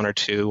 we'd have 1 or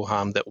 2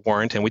 that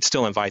weren't, and we'd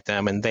still invite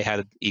them, and they had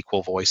an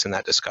equal voice in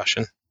that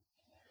discussion.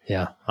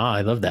 Yeah. Oh,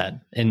 I love that.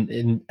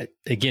 And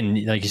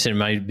again, like you said, it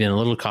might have been a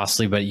little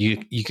costly, but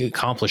you could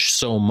accomplish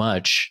so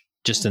much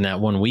just in that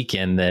one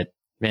weekend that,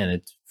 man,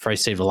 it probably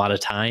saved a lot of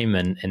time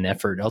and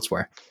effort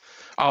elsewhere.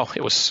 Oh,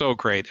 it was so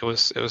great. It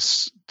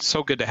was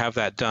so good to have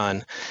that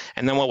done.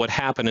 And then what would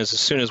happen is as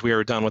soon as we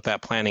were done with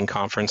that planning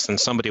conference, then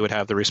somebody would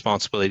have the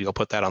responsibility to go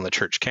put that on the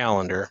church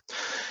calendar.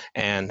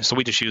 And so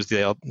we just used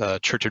the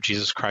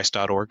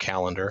churchofjesuschrist.org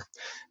calendar,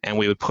 and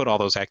we would put all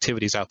those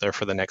activities out there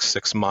for the next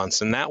 6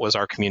 months. And that was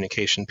our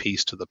communication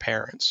piece to the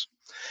parents.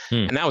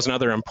 And that was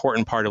another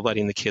important part of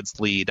letting the kids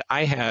lead.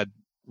 I had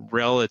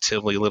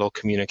relatively little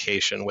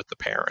communication with the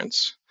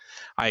parents.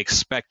 I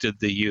expected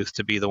the youth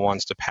to be the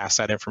ones to pass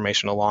that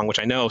information along, which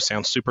I know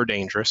sounds super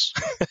dangerous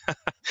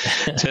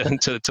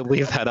to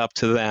leave that up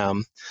to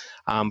them.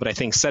 But I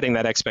think setting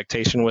that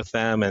expectation with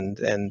them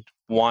and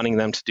wanting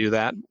them to do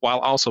that while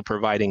also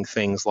providing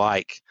things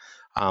like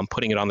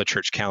putting it on the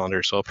church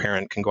calendar so a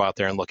parent can go out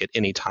there and look at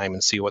any time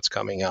and see what's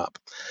coming up.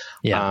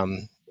 Yeah.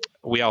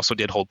 We also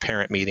did hold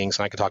parent meetings,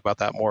 and I can talk about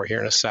that more here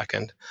in a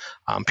second,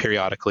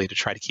 periodically to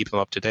try to keep them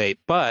up to date.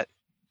 But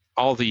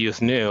all the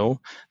youth knew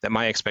that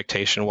my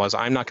expectation was,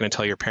 I'm not going to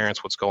tell your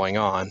parents what's going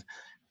on.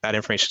 That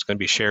information is going to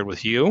be shared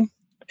with you,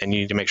 and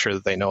you need to make sure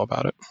that they know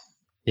about it.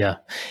 Yeah.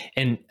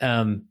 And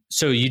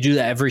so you do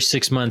that every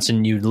 6 months,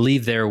 and you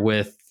leave there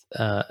with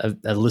a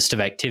list of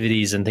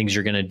activities and things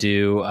you're going to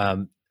do.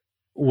 I'm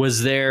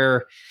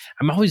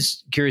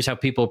always curious how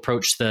people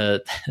approach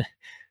the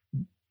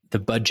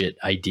budget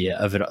idea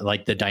of it,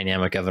 like the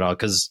dynamic of it all.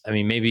 Because I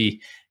mean,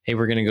 maybe, hey,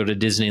 we're going to go to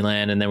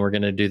Disneyland and then we're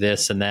going to do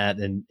this and that.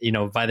 And,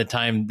 by the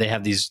time they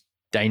have these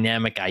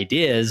dynamic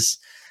ideas,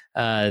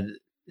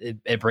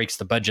 it breaks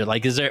the budget.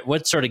 Like,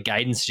 what sort of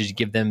guidance did you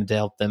give them to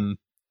help them,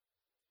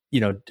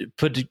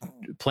 put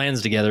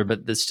plans together,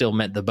 but that still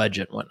met the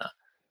budget and whatnot?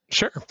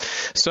 Sure.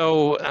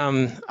 So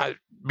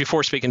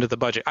before speaking to the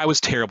budget, I was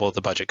terrible at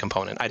the budget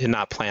component. I did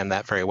not plan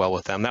that very well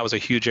with them. That was a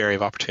huge area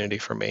of opportunity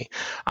for me.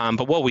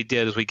 But what we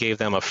did is we gave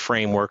them a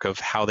framework of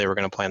how they were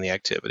going to plan the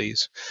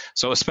activities.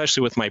 So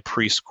especially with my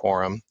priest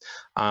quorum,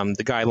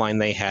 the guideline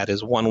they had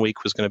is 1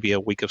 week was going to be a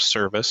week of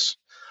service.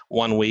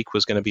 1 week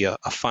was going to be a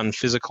fun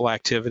physical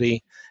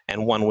activity,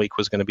 and 1 week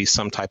was going to be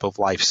some type of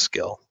life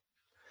skill.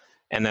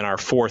 And then our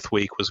 4th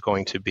week was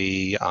going to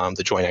be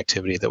the joint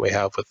activity that we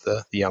have with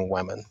the young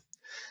women.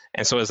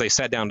 And so as they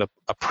sat down to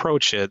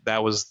approach it,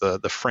 that was the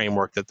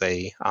framework that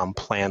they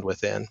planned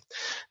within.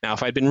 Now,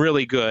 if I'd been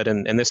really good,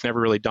 and this never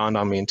really dawned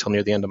on me until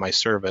near the end of my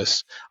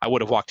service, I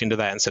would have walked into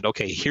that and said,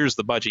 okay, here's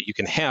the budget you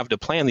can have to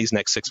plan these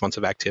next 6 months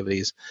of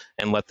activities,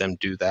 and let them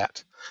do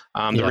that.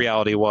 The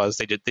reality was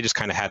they just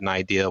kind of had an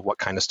idea of what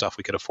kind of stuff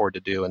we could afford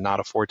to do and not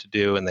afford to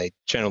do, and they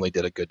generally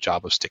did a good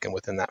job of sticking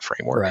within that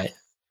framework. Right.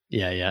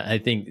 Yeah. I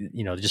think,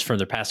 just from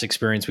their past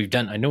experience,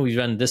 I know we've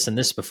done this and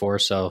this before,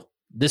 so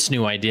this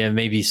new idea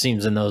maybe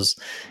seems on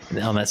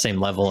that same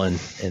level, and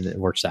it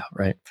works out,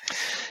 right?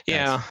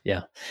 Yeah.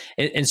 Yeah.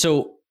 And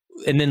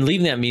then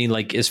leaving that meeting,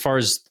 like, as far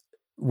as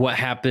what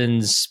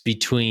happens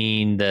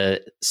between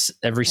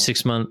every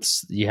 6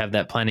 months, you have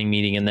that planning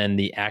meeting, and then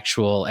the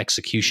actual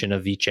execution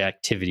of each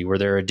activity. Were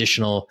there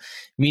additional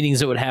meetings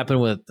that would happen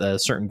with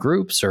certain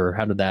groups, or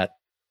how did that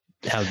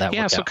work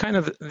out? So kind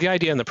of the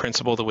idea and the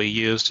principle that we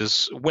used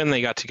is when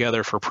they got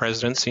together for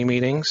presidency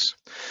meetings,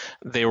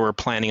 they were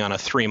planning on a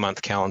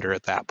 3-month calendar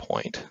at that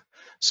point.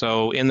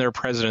 So in their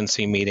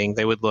presidency meeting,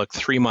 they would look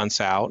 3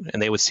 months out,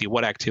 and they would see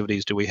what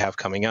activities do we have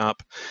coming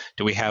up?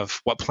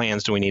 What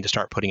plans do we need to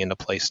start putting into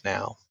place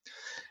now?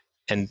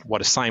 And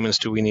what assignments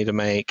do we need to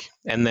make?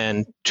 And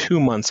then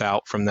 2 months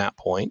out from that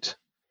point,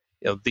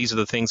 these are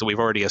the things that we've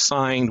already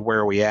assigned, where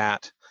are we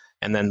at?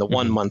 And then the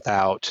 1 month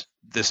out,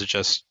 this is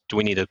just, do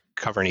we need to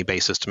cover any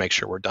bases to make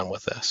sure we're done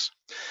with this?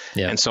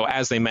 Yeah. And so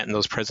as they met in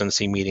those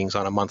presidency meetings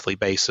on a monthly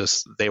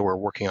basis, they were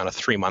working on a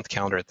 3-month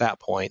calendar at that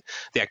point.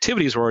 The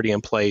activities were already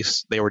in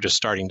place. They were just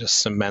starting to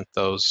cement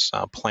those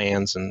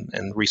plans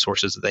and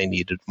resources that they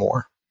needed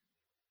more.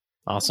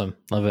 Awesome.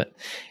 Love it.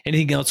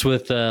 Anything else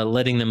with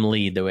letting them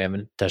lead that we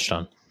haven't touched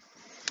on?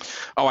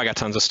 Oh, I got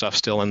tons of stuff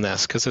still in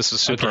this because this is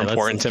super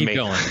important to me.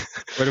 Going.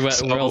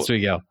 Where else do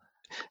we go?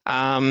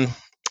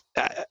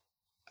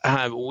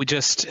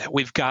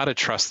 We've got to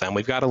trust them.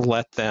 We've got to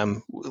let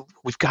them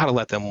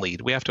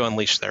lead. We have to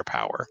unleash their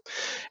power.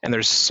 And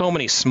there's so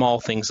many small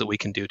things that we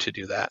can do to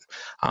do that.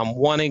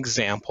 One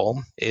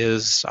example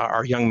is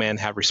our young men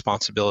have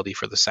responsibility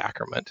for the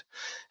sacrament.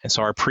 And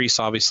so our priests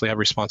obviously have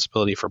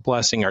responsibility for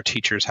blessing. Our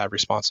teachers have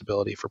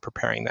responsibility for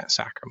preparing that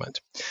sacrament.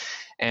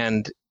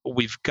 And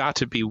we've got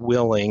to be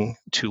willing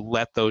to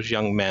let those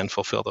young men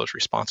fulfill those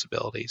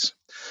responsibilities.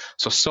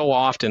 So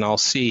often I'll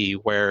see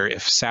where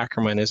if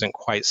sacrament isn't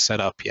quite set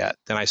up yet,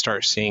 then I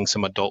start seeing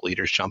some adult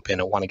leaders jump in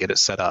and want to get it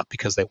set up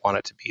because they want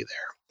it to be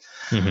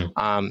there.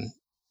 Mm-hmm.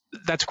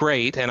 That's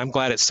great, and I'm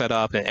glad it's set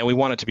up, and we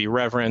want it to be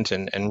reverent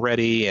and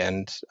ready,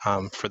 and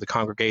for the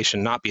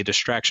congregation, not be a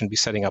distraction, be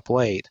setting up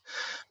late.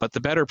 But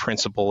the better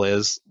principle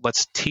is,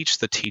 let's teach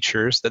the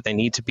teachers that they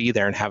need to be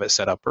there and have it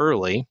set up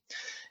early.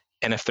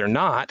 And if they're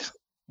not,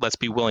 let's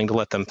be willing to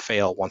let them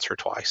fail once or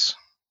twice.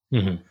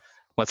 Mm-hmm.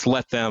 Let's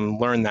let them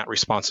learn that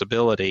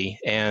responsibility.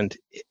 And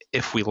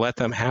if we let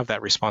them have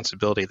that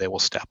responsibility, they will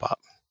step up.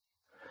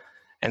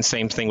 And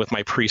same thing with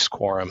my priest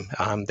quorum.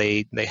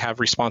 They have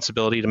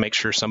responsibility to make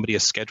sure somebody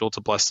is scheduled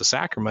to bless the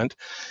sacrament.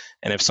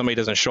 And if somebody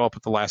doesn't show up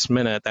at the last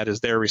minute, that is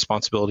their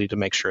responsibility to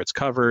make sure it's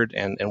covered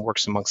and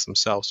works amongst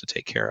themselves to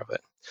take care of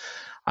it.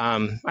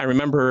 I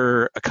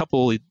remember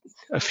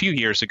a few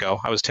years ago,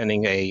 I was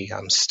attending a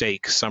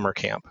stake summer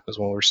camp. It was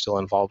when we were still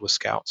involved with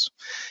Scouts.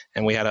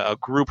 And we had a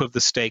group of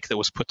the stake that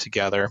was put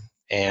together,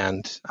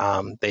 and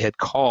they had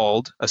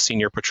called a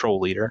senior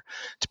patrol leader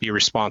to be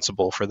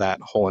responsible for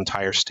that whole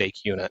entire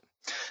stake unit.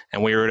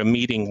 And we were at a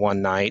meeting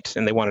one night,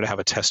 and they wanted to have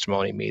a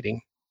testimony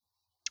meeting.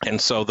 And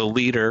so the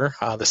leader,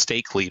 the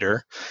stake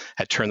leader,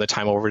 had turned the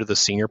time over to the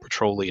senior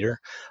patrol leader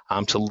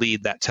to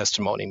lead that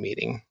testimony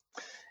meeting.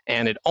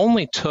 And it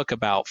only took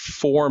about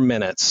 4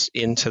 minutes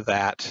into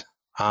that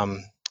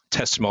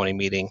testimony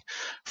meeting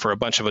for a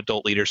bunch of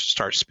adult leaders to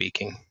start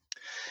speaking.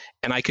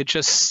 And I could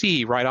just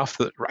see right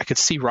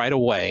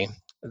away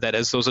that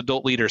as those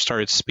adult leaders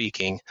started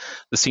speaking,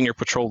 the senior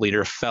patrol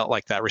leader felt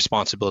like that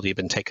responsibility had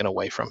been taken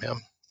away from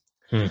him.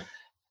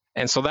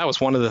 And so that was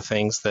one of the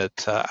things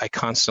that I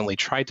constantly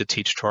tried to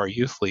teach to our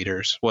youth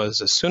leaders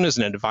was as soon as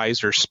an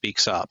advisor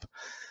speaks up,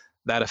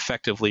 that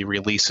effectively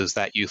releases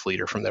that youth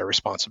leader from their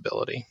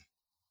responsibility.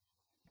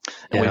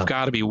 And we've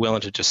got to be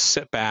willing to just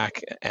sit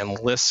back and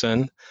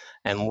listen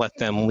and let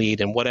them lead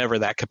in whatever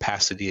that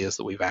capacity is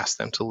that we've asked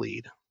them to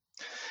lead.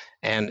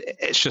 And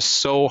it's just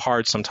so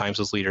hard sometimes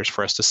as leaders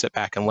for us to sit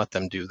back and let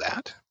them do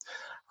that.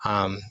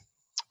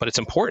 But it's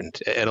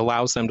important. It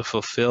allows them to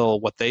fulfill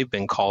what they've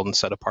been called and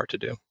set apart to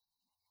do.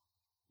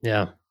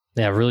 Yeah,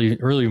 really,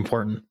 really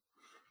important.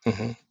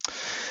 Mm-hmm.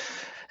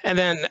 And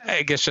then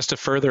I guess just to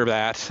further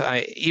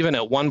that, even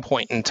at one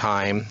point in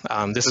time,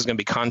 this is going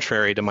to be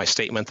contrary to my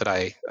statement that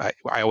I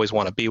always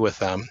want to be with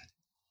them.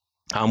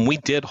 We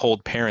did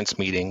hold parents'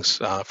 meetings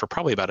for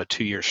probably about a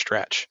 2-year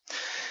stretch.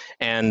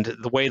 And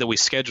the way that we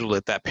scheduled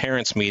it, that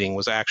parents' meeting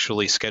was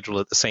actually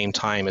scheduled at the same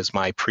time as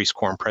my priest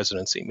quorum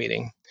presidency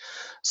meeting.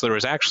 So there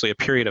was actually a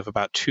period of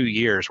about 2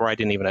 years where I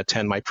didn't even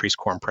attend my priest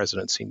quorum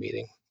presidency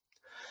meeting.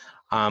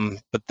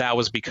 But that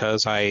was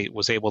because I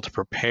was able to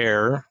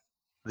prepare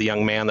the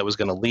young man that was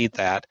going to lead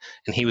that,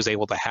 and he was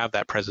able to have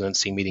that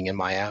presidency meeting in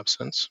my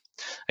absence.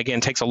 Again,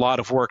 it takes a lot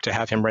of work to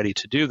have him ready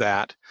to do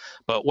that,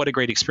 but what a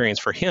great experience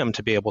for him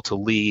to be able to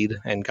lead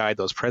and guide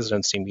those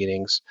presidency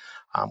meetings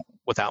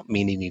without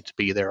me needing to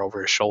be there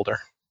over his shoulder.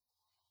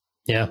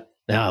 Yeah,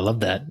 I love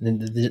that.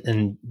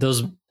 And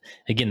those,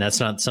 again, that's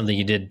not something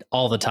you did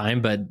all the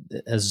time, but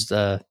as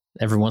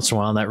every once in a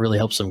while, that really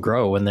helps them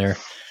grow when they're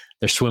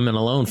swimming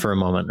alone for a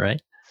moment,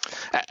 right?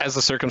 As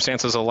the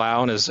circumstances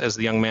allow, and as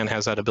the young man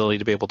has that ability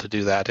to be able to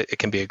do that, it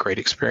can be a great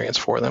experience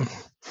for them.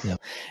 Yeah.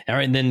 All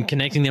right. And then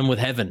connecting them with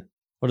heaven.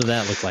 What did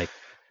that look like?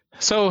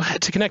 So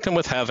to connect them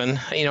with heaven,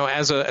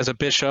 as a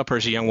bishop or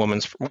as a young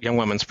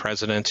women's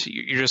president,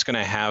 you're just going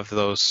to have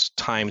those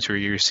times where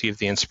you receive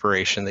the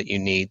inspiration that you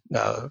need.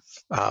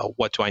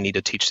 What do I need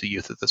to teach the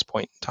youth at this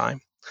point in time?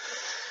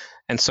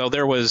 And so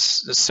there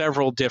was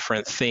several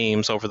different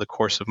themes over the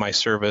course of my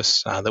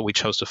service that we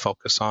chose to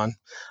focus on.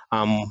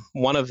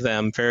 One of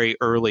them very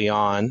early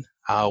on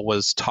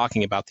was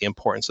talking about the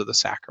importance of the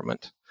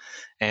sacrament.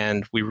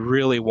 And we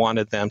really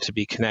wanted them to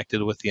be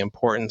connected with the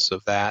importance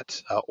of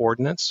that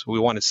ordinance. We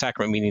wanted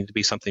sacrament meeting to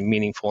be something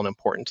meaningful and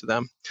important to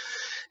them.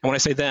 And when I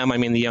say them, I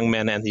mean the young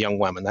men and the young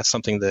women. That's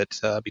something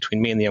that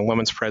between me and the young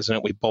women's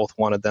president, we both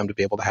wanted them to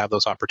be able to have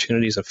those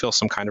opportunities and feel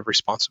some kind of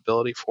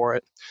responsibility for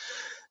it.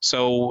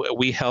 So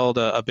we held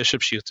a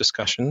bishop's youth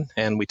discussion,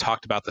 and we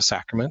talked about the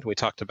sacrament. We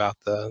talked about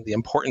the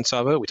importance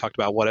of it. We talked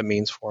about what it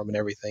means for them and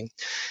everything.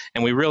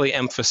 And we really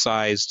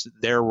emphasized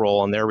their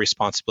role and their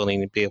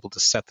responsibility to be able to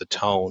set the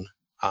tone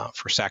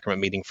for sacrament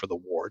meeting for the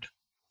ward.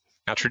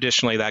 Now,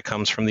 traditionally, that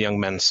comes from the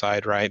young men's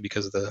side, right?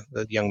 Because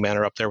the young men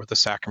are up there with the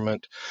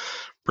sacrament,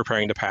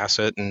 preparing to pass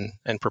it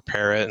and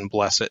prepare it and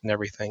bless it and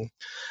everything.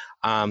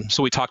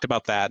 So we talked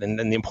about that and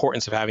the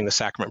importance of having the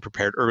sacrament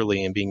prepared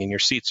early and being in your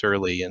seats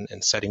early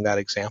and setting that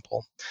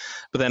example.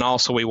 But then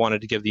also we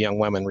wanted to give the young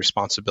women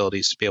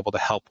responsibilities to be able to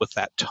help with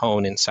that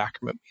tone in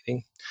sacrament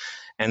meeting.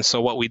 And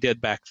so what we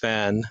did back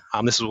then,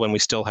 this is when we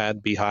still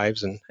had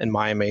beehives and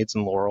Maya maids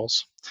and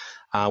laurels.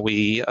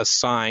 We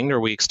assigned or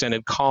we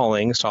extended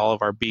callings to all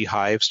of our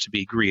beehives to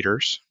be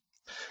greeters.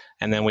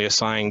 And then we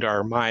assigned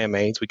our Maya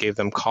maids, we gave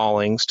them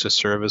callings to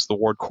serve as the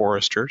ward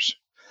choristers.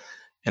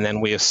 And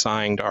then we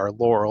assigned our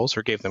laurels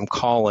or gave them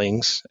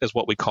callings as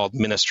what we called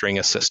ministering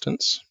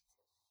assistants.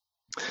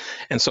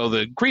 And so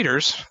the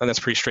greeters, and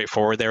that's pretty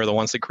straightforward, they were the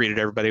ones that greeted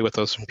everybody with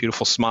those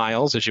beautiful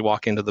smiles as you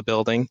walk into the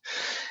building.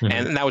 Mm-hmm.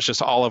 And that was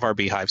just all of our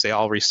beehives. They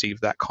all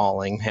received that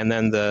calling. And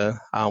then the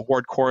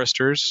ward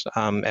choristers,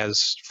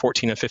 as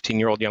 14 and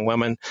 15-year-old young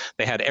women,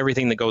 they had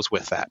everything that goes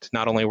with that.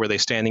 Not only were they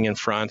standing in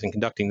front and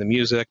conducting the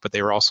music, but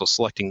they were also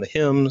selecting the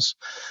hymns.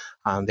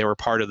 They were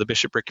part of the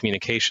bishopric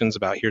communications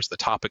about here's the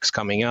topics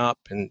coming up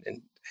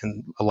and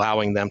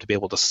allowing them to be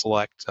able to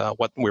select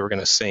what we were going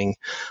to sing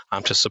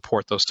to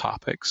support those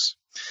topics.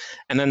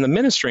 And then the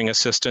ministering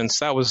assistants,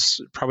 that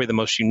was probably the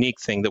most unique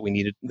thing that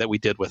we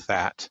did with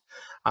that.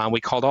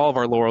 We called all of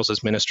our laurels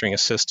as ministering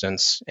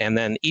assistants, and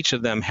then each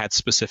of them had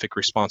specific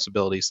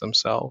responsibilities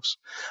themselves.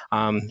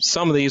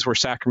 Some of these were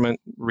sacrament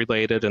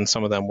related and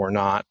some of them were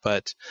not,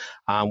 but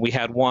we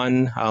had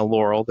one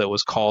laurel that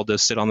was called to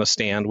sit on the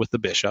stand with the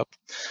bishop.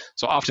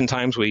 So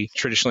oftentimes we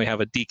traditionally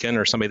have a deacon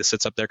or somebody that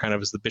sits up there kind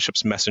of as the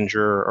bishop's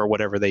messenger or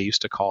whatever they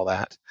used to call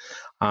that.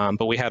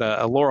 But we had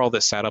a laurel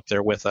that sat up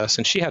there with us,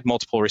 and she had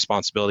multiple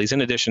responsibilities.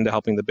 In addition to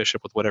helping the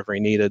bishop with whatever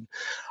he needed,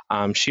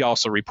 she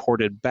also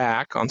reported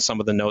back on some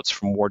of the notes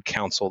from ward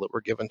council that were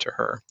given to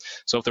her.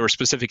 So if there were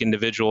specific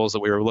individuals that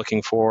we were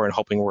looking for and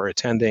hoping were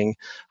attending,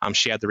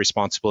 she had the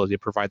responsibility to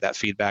provide that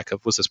feedback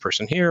of was this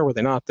person here, were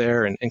they not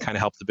there, and kind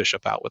of help the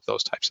bishop out with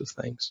those types of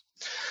things.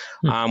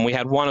 We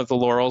had one of the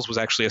laurels was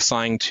actually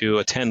assigned to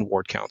attend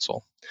ward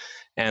council.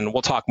 And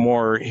we'll talk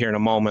more here in a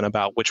moment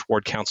about which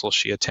ward council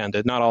she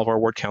attended. Not all of our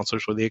ward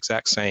counselors were the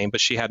exact same, but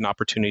she had an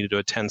opportunity to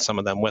attend some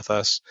of them with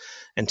us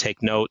and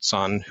take notes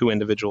on who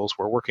individuals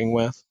we're working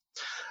with.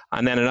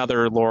 And then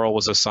another laurel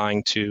was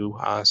assigned to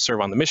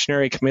serve on the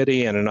missionary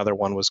committee, and another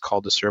one was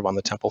called to serve on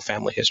the Temple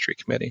Family History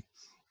Committee.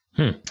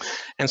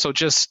 And so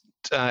just,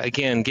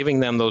 again, giving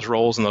them those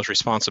roles and those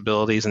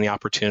responsibilities and the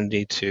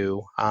opportunity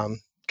to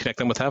connect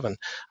them with heaven.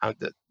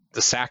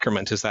 The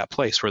sacrament is that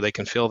place where they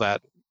can feel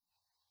that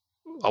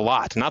a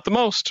lot, not the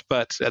most,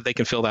 but they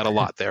can feel that a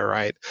lot there,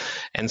 right?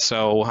 And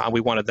so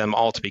we wanted them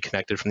all to be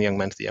connected from the young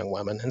men to the young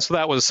women. And so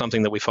that was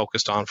something that we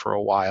focused on for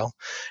a while,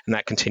 and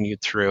that continued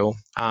through.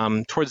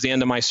 Towards the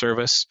end of my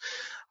service,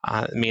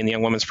 me and the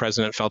young women's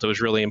president felt it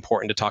was really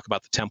important to talk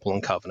about the temple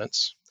and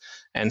covenants,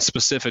 and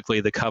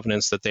specifically the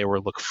covenants that they were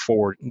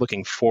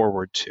looking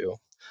forward to.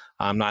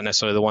 Not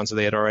necessarily the ones that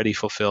they had already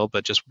fulfilled,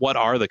 but just what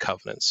are the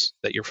covenants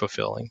that you're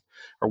fulfilling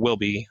or will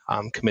be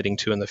committing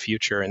to in the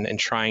future, and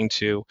trying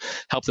to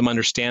help them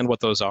understand what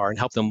those are and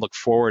help them look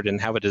forward and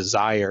have a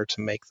desire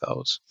to make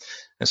those.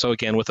 And so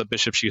again, with a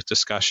bishop's youth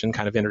discussion,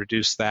 kind of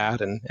introduced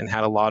that and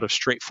had a lot of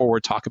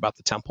straightforward talk about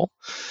the temple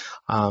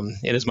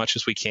in as much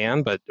as we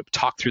can, but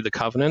talk through the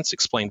covenants,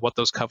 explain what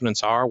those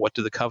covenants are, what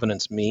do the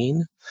covenants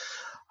mean,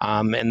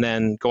 and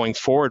then going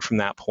forward from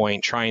that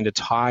point, trying to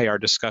tie our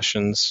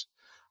discussions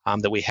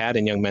that we had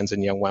in young men's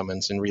and young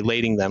women's, and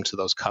relating them to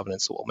those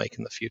covenants that we'll make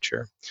in the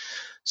future.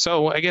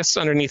 So I guess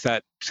underneath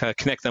that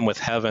connect them with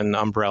heaven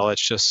umbrella,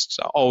 it's just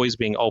always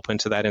being open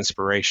to that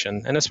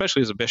inspiration, and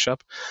especially as a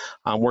bishop,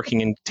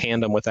 working in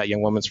tandem with that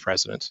young women's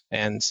president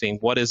and seeing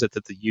what is it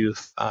that the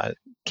youth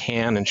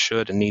can and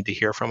should and need to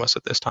hear from us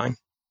at this time.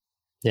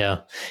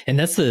 Yeah. And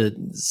that's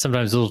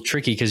sometimes a little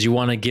tricky because you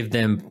want to give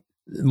them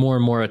more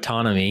and more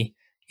autonomy.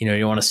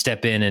 You want to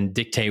step in and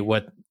dictate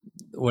what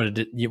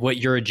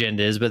your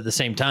agenda is, but at the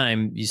same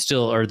time, you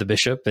still are the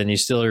bishop and you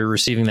still are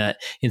receiving that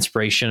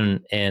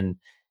inspiration, and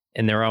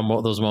there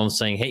are those moments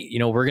saying, hey,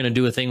 we're going to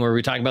do a thing where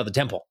we talk about the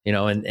temple,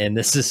 and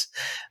this is,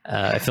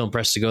 I feel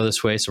impressed to go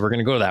this way, so we're going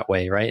to go that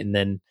way. Right. And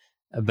then,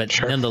 but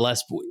sure.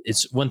 Nonetheless,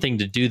 it's one thing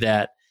to do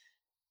that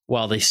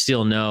while they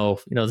still know,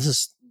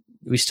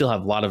 we still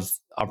have a lot of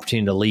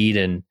opportunity to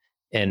lead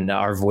and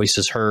our voice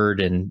is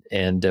heard, and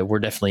we're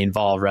definitely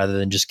involved rather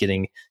than just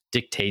getting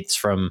dictates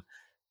from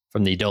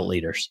the adult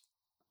leaders.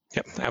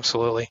 Yep,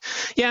 absolutely.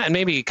 Yeah, and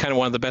maybe kind of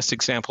one of the best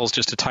examples,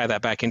 just to tie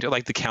that back into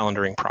like the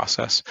calendaring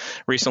process.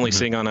 Recently,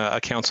 sitting on a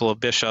council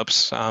of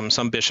bishops,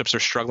 some bishops are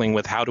struggling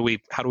with how do we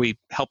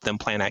help them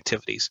plan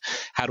activities?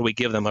 How do we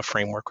give them a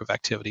framework of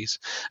activities?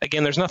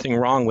 Again, there's nothing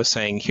wrong with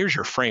saying, here's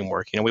your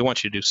framework. We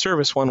want you to do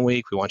service one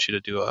week. We want you to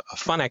do a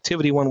fun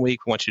activity one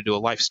week. We want you to do a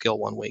life skill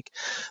one week.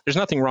 There's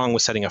nothing wrong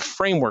with setting a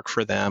framework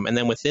for them, and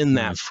then within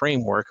that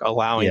framework,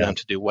 allowing them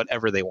to do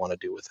whatever they want to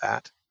do with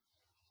that.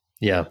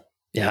 Yeah.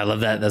 Yeah, I love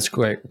that. That's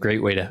a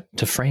great way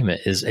to frame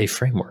it, is a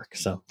framework.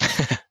 So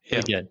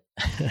yeah. Good.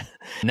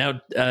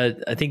 Now,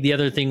 I think the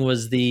other thing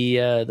was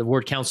the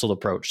ward council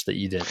approach that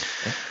you did.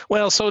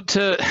 Well, so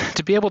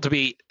to be able to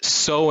be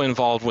so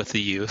involved with the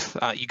youth,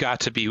 you got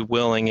to be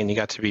willing and you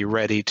got to be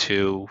ready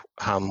to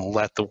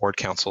let the ward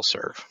council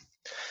serve.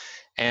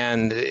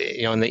 And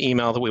in the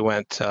email that we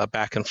went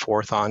back and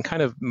forth on,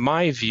 kind of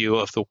my view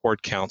of the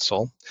ward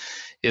council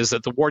is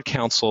that the ward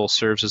council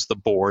serves as the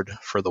board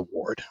for the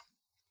ward.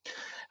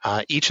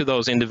 Each of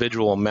those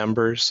individual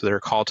members that are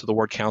called to the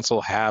ward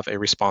council have a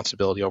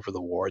responsibility over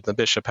the ward. The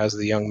bishop has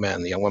the young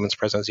men, the young women's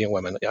president has the young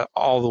women,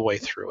 all the way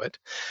through it.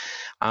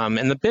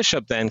 And the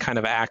bishop then kind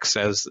of acts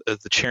as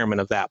the chairman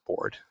of that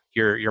board.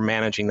 You're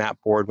managing that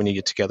board when you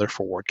get together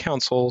for ward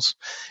councils,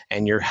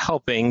 and you're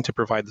helping to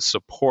provide the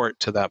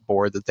support to that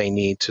board that they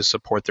need to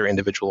support their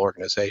individual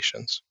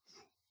organizations.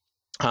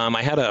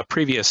 I had a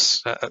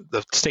previous,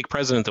 the stake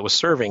president that was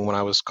serving when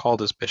I was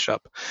called as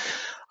bishop.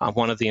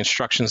 One of the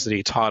instructions that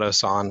he taught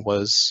us on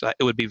was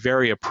it would be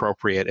very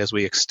appropriate as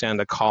we extend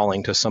a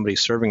calling to somebody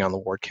serving on the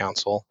ward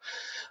council,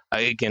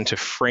 again, to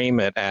frame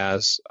it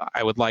as,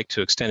 I would like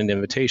to extend an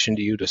invitation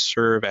to you to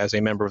serve as a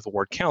member of the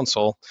ward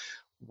council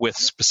with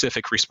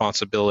specific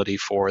responsibility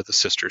for the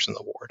sisters in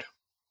the ward.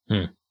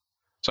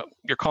 So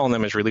you're calling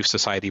them as Relief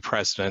Society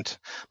president,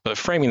 but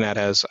framing that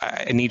as,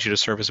 I need you to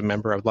serve as a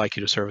member, I would like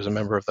you to serve as a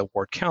member of the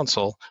ward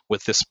council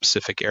with this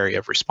specific area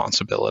of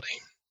responsibility.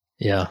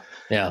 Yeah.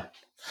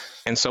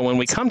 And so when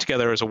we come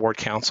together as a ward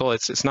council,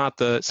 it's not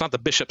the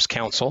bishop's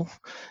council,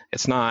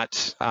 it's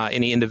not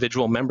any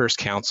individual member's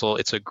council.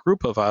 It's a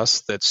group of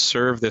us that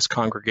serve this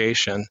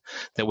congregation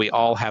that we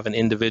all have an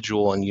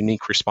individual and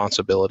unique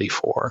responsibility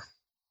for.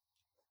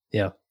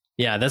 Yeah,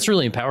 that's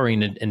really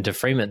empowering, and to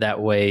frame it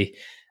that way.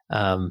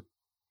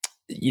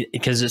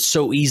 Because it's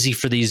so easy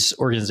for these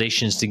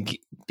organizations to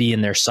be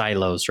in their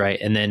silos, right?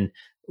 And then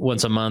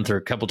once a month or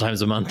a couple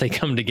times a month, they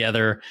come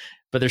together,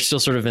 but they're still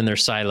sort of in their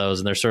silos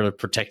and they're sort of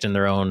protecting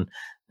their own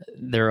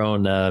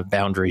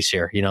boundaries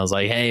here. It's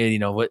like, hey,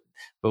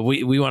 but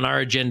we want our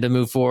agenda to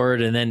move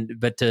forward,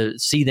 but to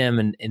see them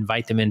and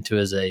invite them into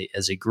as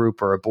a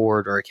group or a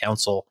board or a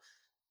council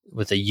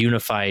with a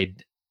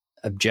unified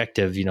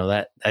objective,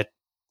 that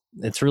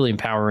it's really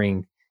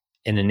empowering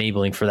and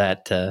enabling for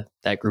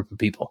that group of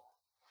people.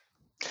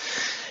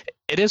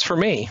 It is for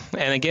me.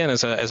 And again,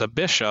 as a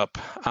bishop,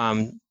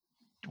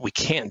 we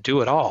can't do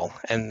it all.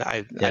 And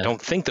I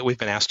don't think that we've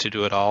been asked to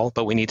do it all,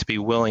 but we need to be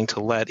willing to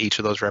let each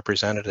of those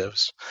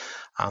representatives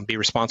be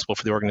responsible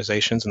for the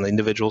organizations and the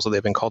individuals that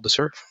they've been called to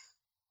serve.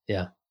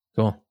 Yeah,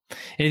 cool.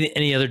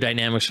 Any other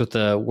dynamics with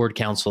the ward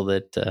council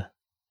that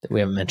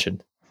we haven't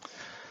mentioned?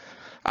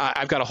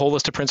 I've got a whole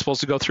list of principles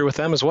to go through with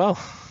them as well.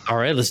 All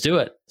right, let's do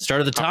it.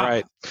 Start at the top. All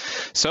right.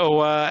 So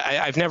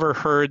I've never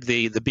heard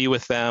the be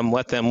with them,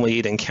 let them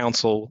lead, and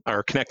counsel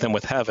or connect them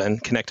with heaven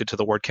connected to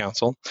the word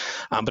council.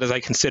 But as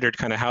I considered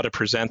kind of how to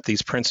present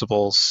these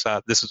principles,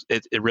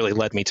 it really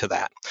led me to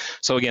that.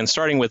 So again,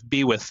 starting with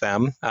be with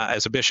them,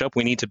 as a bishop,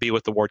 we need to be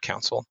with the ward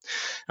council.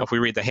 Now, if we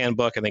read the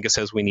handbook, I think it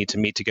says we need to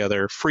meet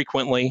together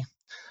frequently,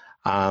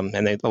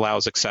 and it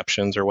allows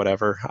exceptions or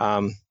whatever.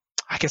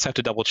 I guess I have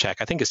to double check.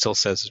 I think it still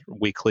says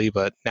weekly,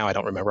 but now I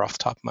don't remember off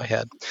the top of my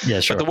head. Yeah,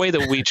 sure. But the way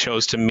that we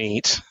chose to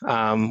meet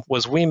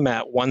was we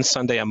met one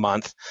Sunday a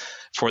month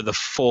for the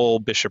full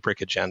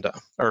bishopric agenda,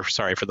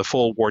 for the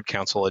full ward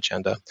council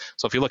agenda.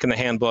 So if you look in the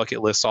handbook,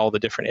 it lists all the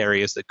different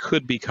areas that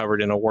could be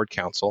covered in a ward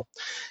council.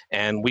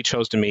 And we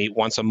chose to meet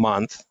once a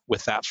month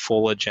with that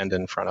full agenda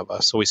in front of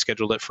us. So we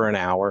scheduled it for an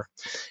hour.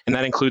 And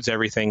that includes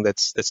everything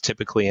that's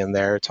typically in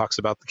there. It talks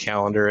about the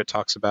calendar. It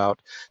talks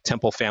about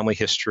temple family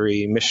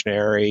history,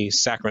 missionary,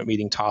 sacrament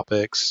meeting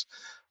topics,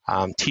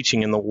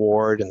 teaching in the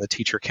ward and the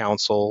teacher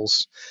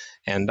councils,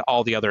 and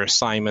all the other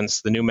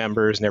assignments, the new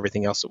members, and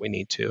everything else that we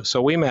need to.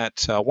 So we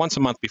met once a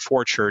month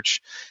before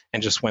church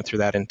and just went through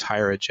that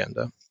entire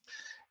agenda.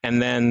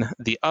 And then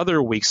the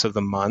other weeks of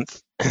the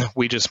month,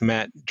 we just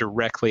met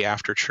directly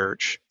after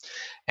church,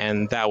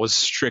 and that was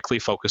strictly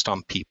focused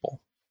on people.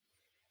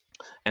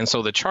 And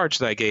so the charge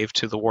that I gave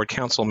to the ward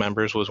council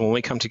members was when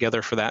we come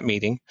together for that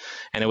meeting,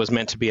 and it was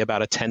meant to be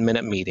about a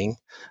 10-minute meeting,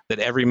 that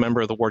every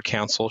member of the ward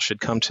council should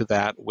come to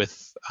that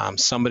with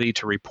somebody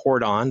to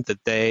report on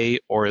that they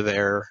or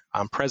their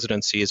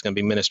presidency is going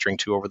to be ministering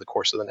to over the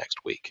course of the next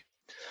week.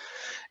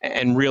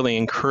 And really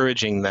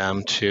encouraging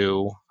them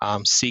to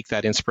seek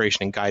that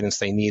inspiration and guidance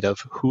they need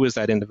of who is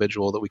that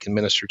individual that we can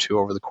minister to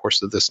over the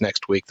course of this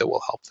next week that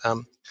will help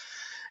them.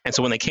 And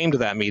so when they came to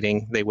that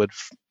meeting, they would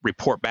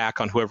report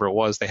back on whoever it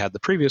was they had the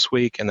previous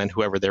week, and then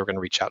whoever they were going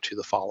to reach out to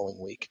the following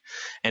week.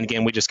 And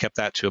again, we just kept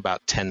that to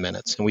about 10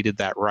 minutes, and we did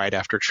that right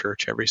after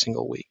church every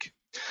single week.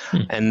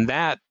 And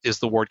that is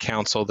the ward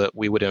council that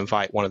we would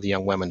invite one of the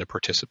young women to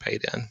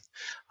participate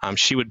in.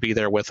 She would be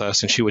there with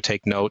us, and she would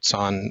take notes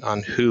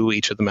on who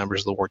each of the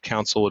members of the ward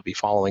council would be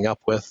following up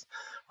with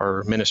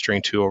or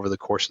ministering to over the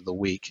course of the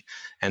week,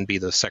 and be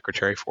the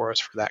secretary for us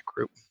for that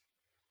group.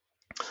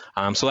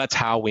 So that's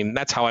how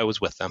I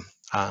was with them.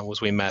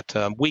 We met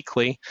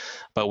weekly,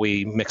 but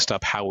we mixed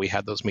up how we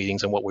had those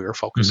meetings and what we were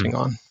focusing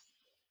on.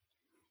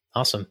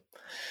 Awesome.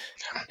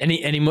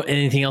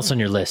 Anything else on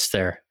your list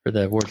there for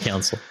the ward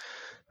council?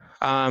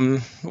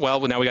 Well,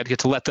 now we got to get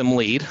to let them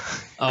lead.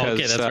 Oh,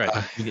 okay, that's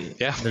right.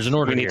 Yeah, there's an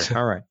order here.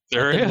 All right,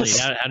 there is.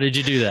 How did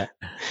you do that?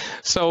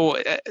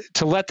 So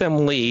to let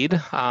them lead,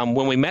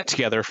 when we met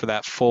together for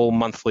that full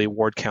monthly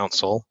ward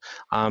council,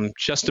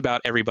 just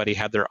about everybody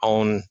had their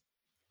own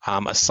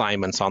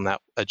assignments on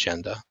that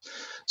agenda.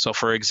 So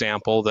for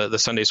example, the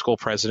Sunday school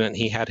president,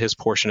 he had his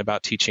portion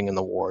about teaching in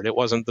the ward. It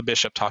wasn't the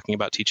bishop talking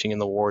about teaching in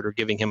the ward or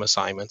giving him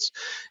assignments.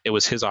 It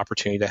was his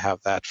opportunity to have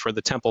that. For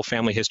the Temple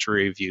Family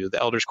History Review,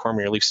 the Elders Quorum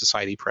and Relief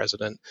Society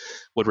president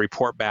would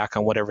report back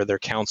on whatever their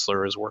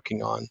counselor is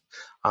working on.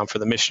 For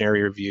the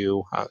missionary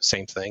review,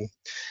 same thing.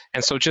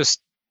 And so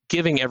just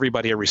giving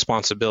everybody a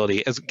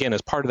responsibility, as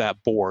part of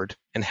that board,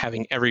 and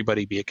having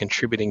everybody be a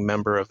contributing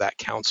member of that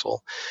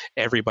council.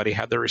 Everybody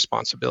had their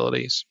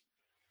responsibilities.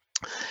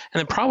 And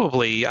then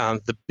probably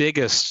the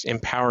biggest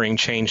empowering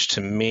change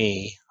to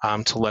me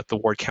to let the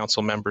ward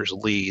council members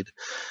lead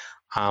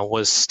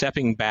was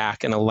stepping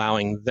back and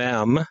allowing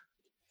them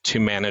to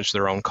manage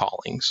their own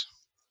callings.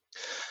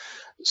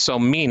 So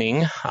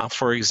meaning,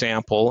 for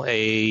example,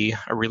 a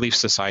Relief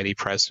Society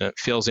president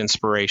feels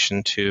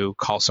inspiration to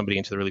call somebody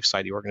into the Relief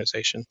Society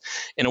organization.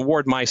 In a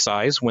ward my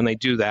size, when they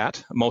do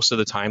that, most of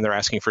the time they're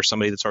asking for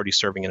somebody that's already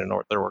serving in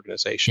their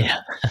organization. Yeah.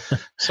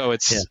 So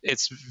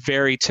it's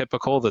very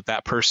typical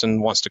that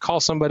person wants to call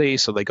somebody,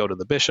 so they go to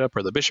the bishop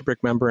or the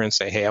bishopric member and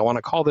say, hey, I want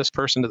to call this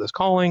person to this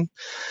calling.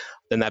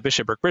 Then that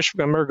bishop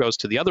member goes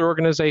to the other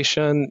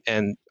organization,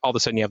 and all of a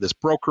sudden you have this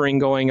brokering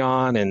going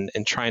on and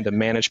trying to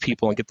manage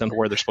people and get them to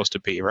where they're supposed to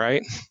be,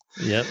 right?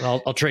 Yep.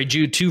 I'll trade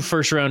you 2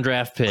 first-round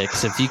draft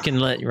picks if you can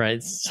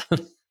right?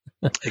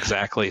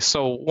 Exactly.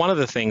 So one of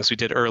the things we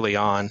did early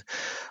on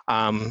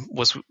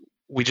was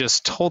we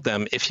just told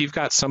them, if you've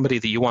got somebody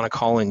that you want to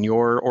call in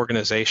your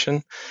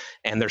organization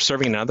and they're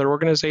serving in another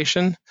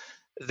organization,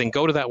 then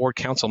go to that ward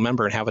council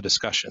member and have a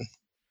discussion.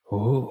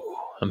 Ooh.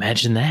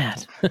 Imagine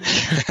that.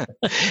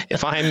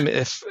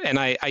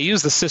 I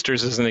use the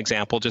sisters as an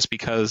example just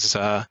because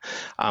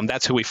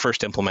that's who we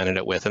first implemented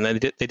it with, and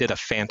they did a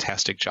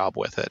fantastic job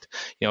with it.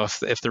 You know,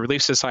 if the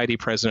Relief Society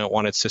president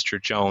wanted Sister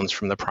Jones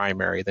from the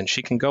primary, then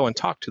she can go and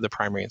talk to the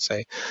primary and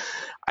say,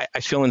 I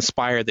feel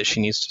inspired that she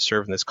needs to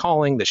serve in this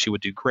calling, that she would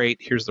do great.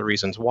 Here's the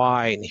reasons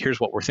why, and here's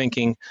what we're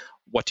thinking.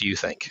 What do you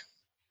think?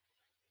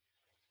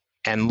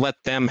 And let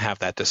them have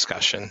that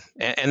discussion.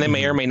 And they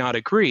may or may not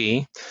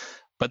agree,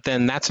 but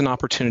then that's an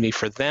opportunity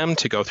for them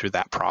to go through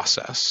that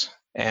process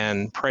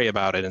and pray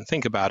about it and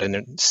think about it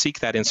and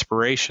seek that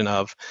inspiration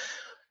of,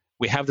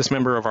 we have this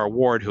member of our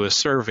ward who is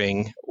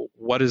serving.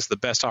 What is the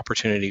best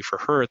opportunity for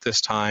her at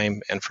this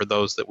time and for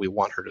those that we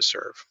want her to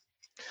serve?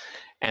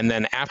 And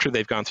then after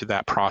they've gone through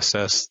that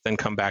process, then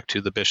come back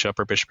to the bishop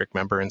or bishopric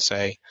member and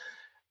say,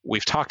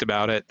 we've talked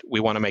about it. We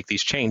want to make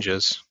these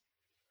changes.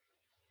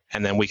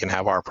 And then we can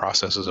have our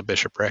process as a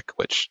bishopric,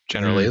 which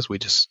generally is we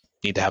just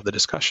need to have the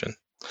discussion.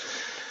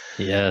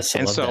 Yes.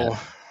 And so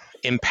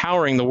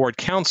empowering the ward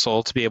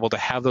council to be able to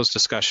have those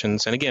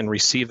discussions and again,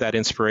 receive that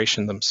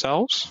inspiration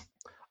themselves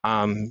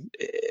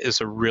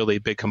is a really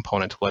big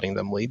component to letting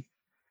them lead.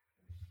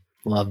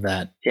 Love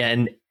that.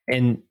 Yeah,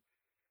 and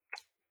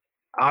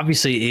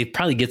obviously it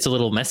probably gets a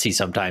little messy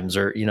sometimes,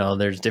 or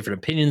there's different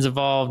opinions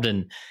involved,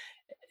 and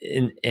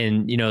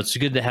it's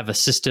good to have a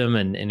system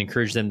and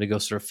encourage them to go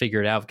sort of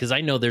figure it out, because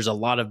I know there's a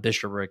lot of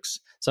bishoprics,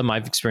 some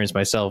I've experienced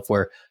myself,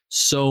 where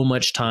so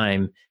much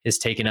time is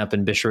taken up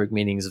in bishopric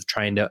meetings of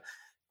trying to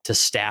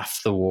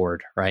staff the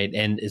ward, right?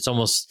 And it's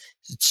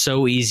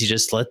so easy,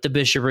 just let the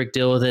bishopric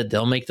deal with it.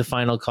 They'll make the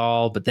final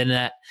call, but then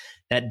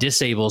that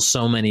disables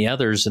so many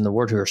others in the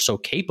ward who are so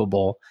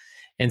capable.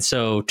 And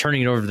so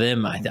turning it over to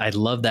them, I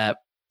love that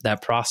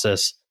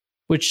process,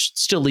 which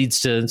still leads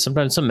to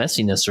sometimes some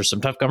messiness or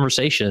some tough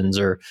conversations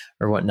or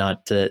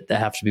whatnot that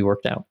have to be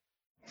worked out.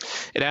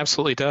 It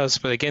absolutely does.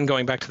 But again,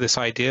 going back to this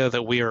idea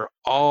that we are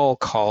all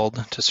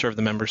called to serve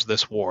the members of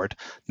this ward,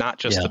 not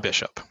just the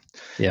bishop.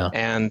 Yeah.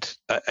 And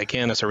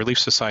again, as a Relief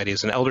Society,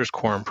 as an Elders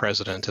Quorum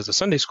president, as a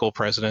Sunday school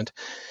president,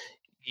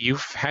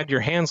 you've had your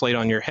hands laid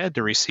on your head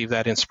to receive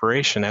that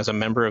inspiration as a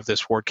member of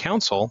this ward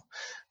council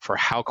for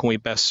how can we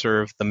best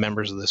serve the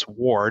members of this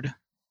ward,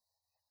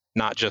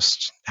 not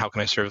just how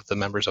can I serve the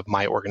members of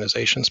my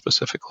organization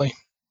specifically.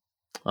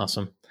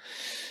 Awesome.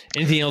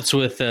 Anything else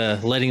with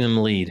letting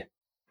them lead?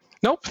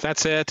 Nope,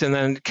 that's it. And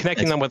then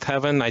connecting them with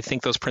heaven, I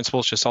think those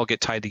principles just all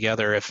get tied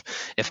together.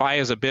 If I,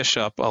 as a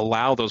bishop,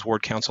 allow those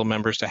ward council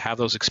members to have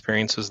those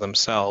experiences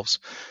themselves,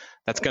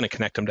 that's going to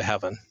connect them to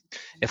heaven.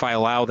 If I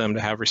allow them to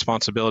have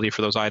responsibility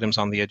for those items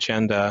on the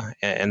agenda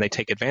and they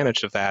take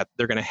advantage of that,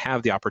 they're going to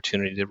have the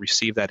opportunity to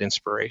receive that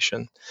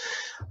inspiration.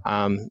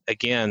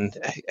 Again,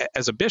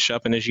 as a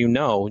bishop, and as you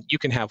know, you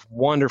can have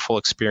wonderful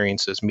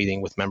experiences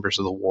meeting with members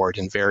of the ward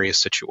in various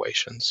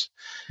situations.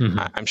 Mm-hmm.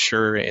 I'm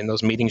sure in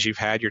those meetings you've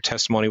had, your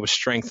testimony was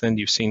strengthened.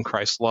 You've seen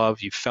Christ's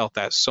love. You've felt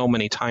that so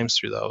many times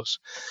through those.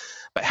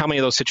 But how many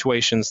of those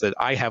situations that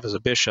I have as a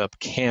bishop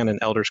can an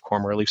Elders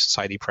Quorum or Relief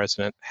Society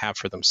president have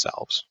for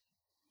themselves?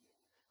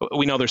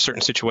 We know there's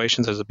certain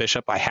situations as a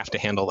bishop I have to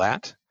handle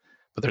that,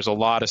 but there's a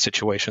lot of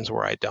situations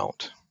where I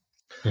don't.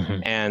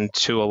 Mm-hmm. And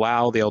to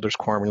allow the Elders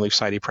Quorum and Relief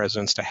Society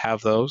presidents to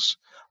have those,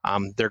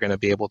 they're going to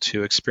be able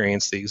to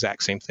experience the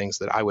exact same things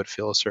that I would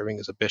feel as serving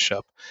as a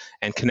bishop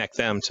and connect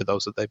them to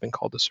those that they've been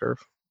called to serve.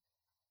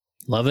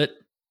 Love it.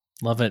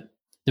 Love it.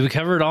 Did we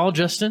cover it all,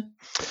 Justin?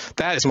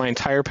 That is my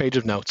entire page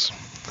of notes.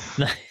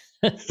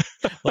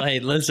 Well, hey,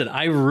 listen,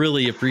 I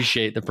really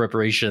appreciate the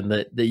preparation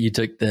that you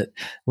took that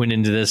went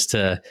into this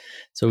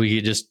so we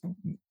could just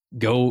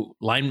go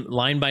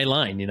line by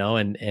line,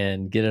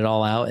 and get it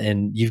all out.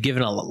 And you've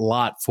given a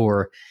lot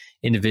for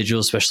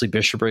individuals, especially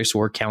bishoprics,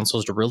 ward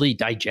councils, to really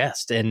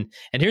digest. And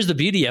here's the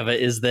beauty of it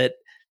is that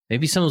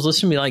maybe someone's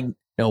listening to me like,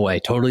 no way,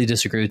 totally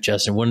disagree with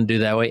Justin, wouldn't do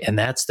that way. And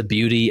that's the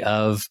beauty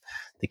of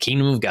the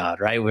kingdom of God,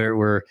 right?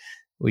 Where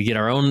we get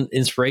our own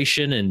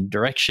inspiration and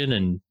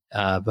direction,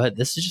 but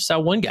this is just how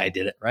one guy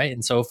did it, right?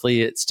 And so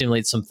hopefully it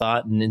stimulates some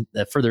thought and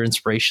further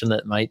inspiration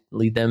that might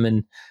lead them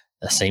in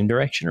the same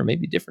direction or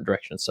maybe different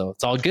direction. So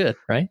it's all good,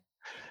 right?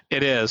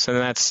 It is, and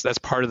that's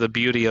part of the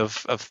beauty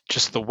of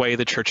just the way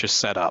the church is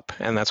set up,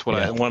 and that's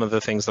what one of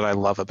the things that I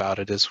love about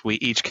it is we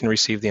each can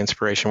receive the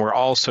inspiration. We're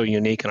all so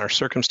unique in our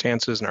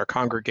circumstances and our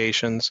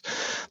congregations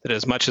that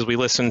as much as we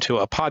listen to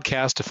a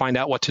podcast to find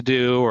out what to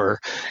do, or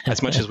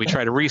as much as we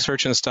try to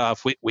research and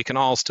stuff, we can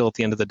all still at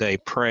the end of the day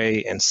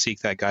pray and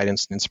seek that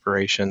guidance and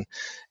inspiration,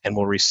 and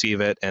we'll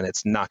receive it, and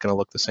it's not going to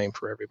look the same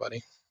for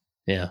everybody.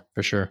 Yeah,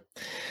 for sure.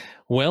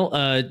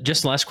 Well,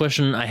 just the last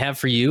question I have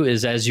for you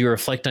is, as you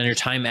reflect on your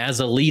time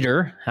as a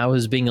leader, how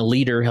has being a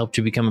leader helped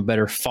you become a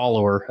better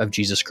follower of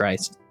Jesus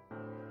Christ?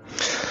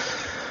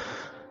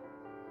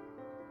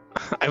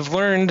 I've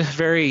learned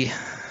very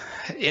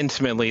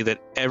intimately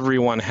that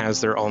everyone has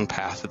their own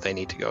path that they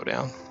need to go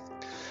down.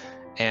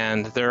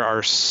 And there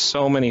are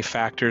so many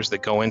factors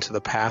that go into the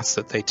paths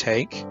that they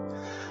take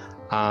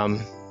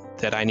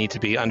that I need to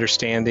be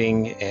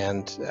understanding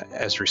and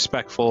as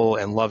respectful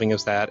and loving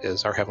as that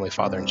as our Heavenly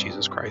Father and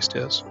Jesus Christ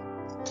is.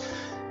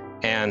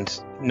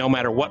 And no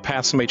matter what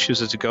path somebody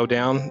chooses to go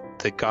down,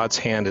 that God's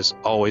hand is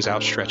always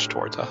outstretched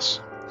towards us.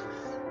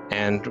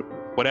 And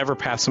whatever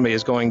path somebody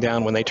is going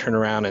down, when they turn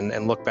around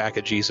and look back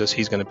at Jesus,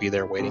 he's going to be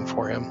there waiting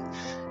for him.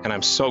 And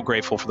I'm so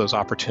grateful for those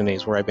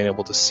opportunities where I've been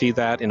able to see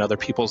that in other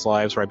people's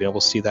lives, where I've been able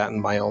to see that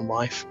in my own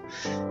life.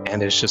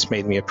 And it's just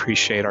made me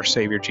appreciate our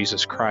Savior,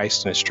 Jesus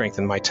Christ, and it's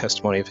strengthened my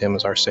testimony of him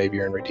as our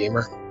Savior and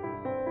Redeemer.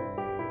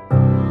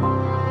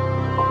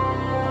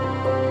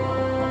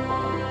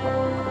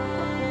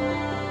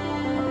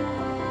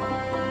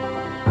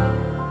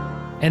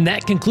 And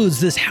that concludes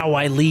this How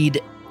I Lead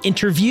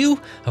interview.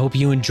 I hope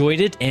you enjoyed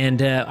it.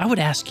 And I would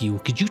ask you,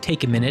 could you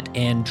take a minute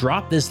and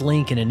drop this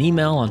link in an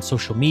email, on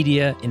social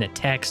media, in a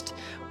text,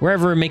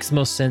 wherever it makes the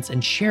most sense,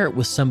 and share it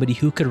with somebody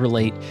who could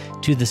relate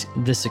to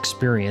this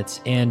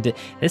experience. And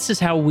this is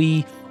how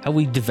we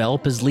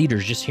develop as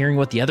leaders, just hearing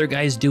what the other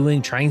guy's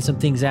doing, trying some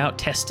things out,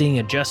 testing,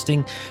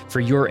 adjusting for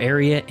your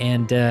area.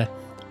 And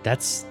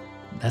that's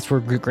that's where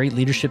great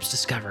leadership's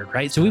discovered,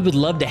 right? So we would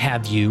love to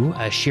have you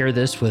share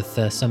this with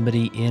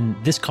somebody in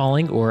this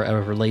calling or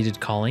a related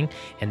calling,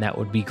 and that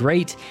would be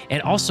great.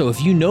 And also,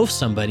 if you know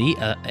somebody,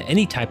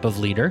 any type of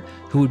leader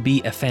who would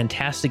be a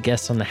fantastic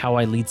guest on the How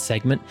I Lead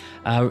segment,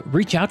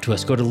 reach out to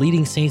us. Go to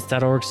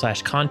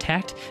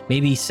leadingsaints.org/contact.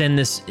 Maybe send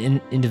this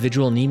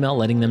individual an email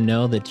letting them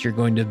know that you're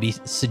going to be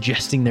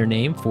suggesting their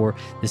name for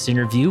this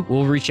interview.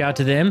 We'll reach out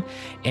to them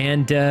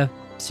and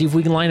see if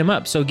we can line them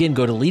up. So again,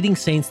 go to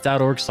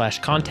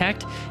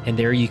leadingsaints.org/contact, and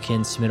there you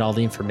can submit all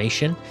the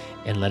information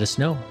and let us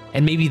know.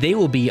 And maybe they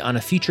will be on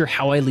a future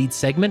How I Lead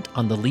segment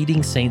on the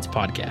Leading Saints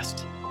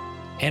podcast.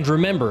 And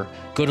remember,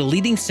 go to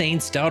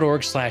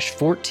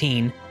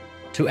leadingsaints.org/14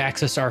 to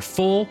access our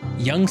full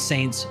Young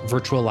Saints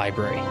virtual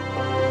library.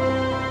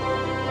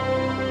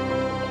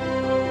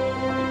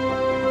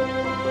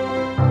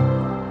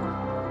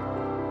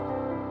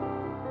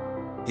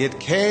 It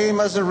came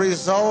as a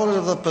result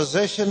of the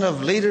position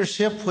of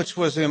leadership which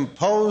was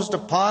imposed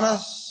upon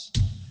us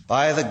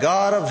by the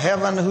God of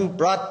heaven, who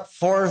brought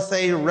forth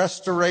a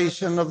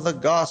restoration of the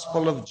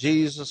gospel of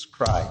Jesus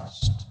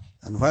Christ.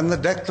 And when the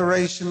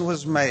declaration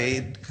was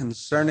made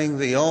concerning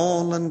the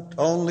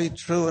only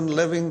true and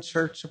living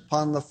church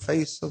upon the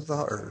face of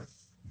the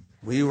earth,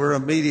 we were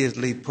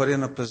immediately put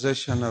in a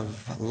position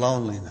of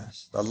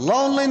loneliness, the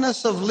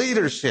loneliness of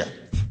leadership,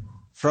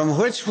 from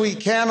which we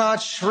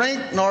cannot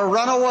shrink nor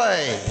run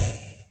away,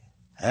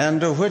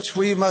 and to which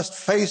we must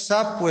face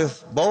up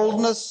with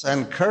boldness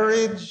and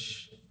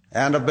courage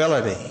and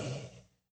ability.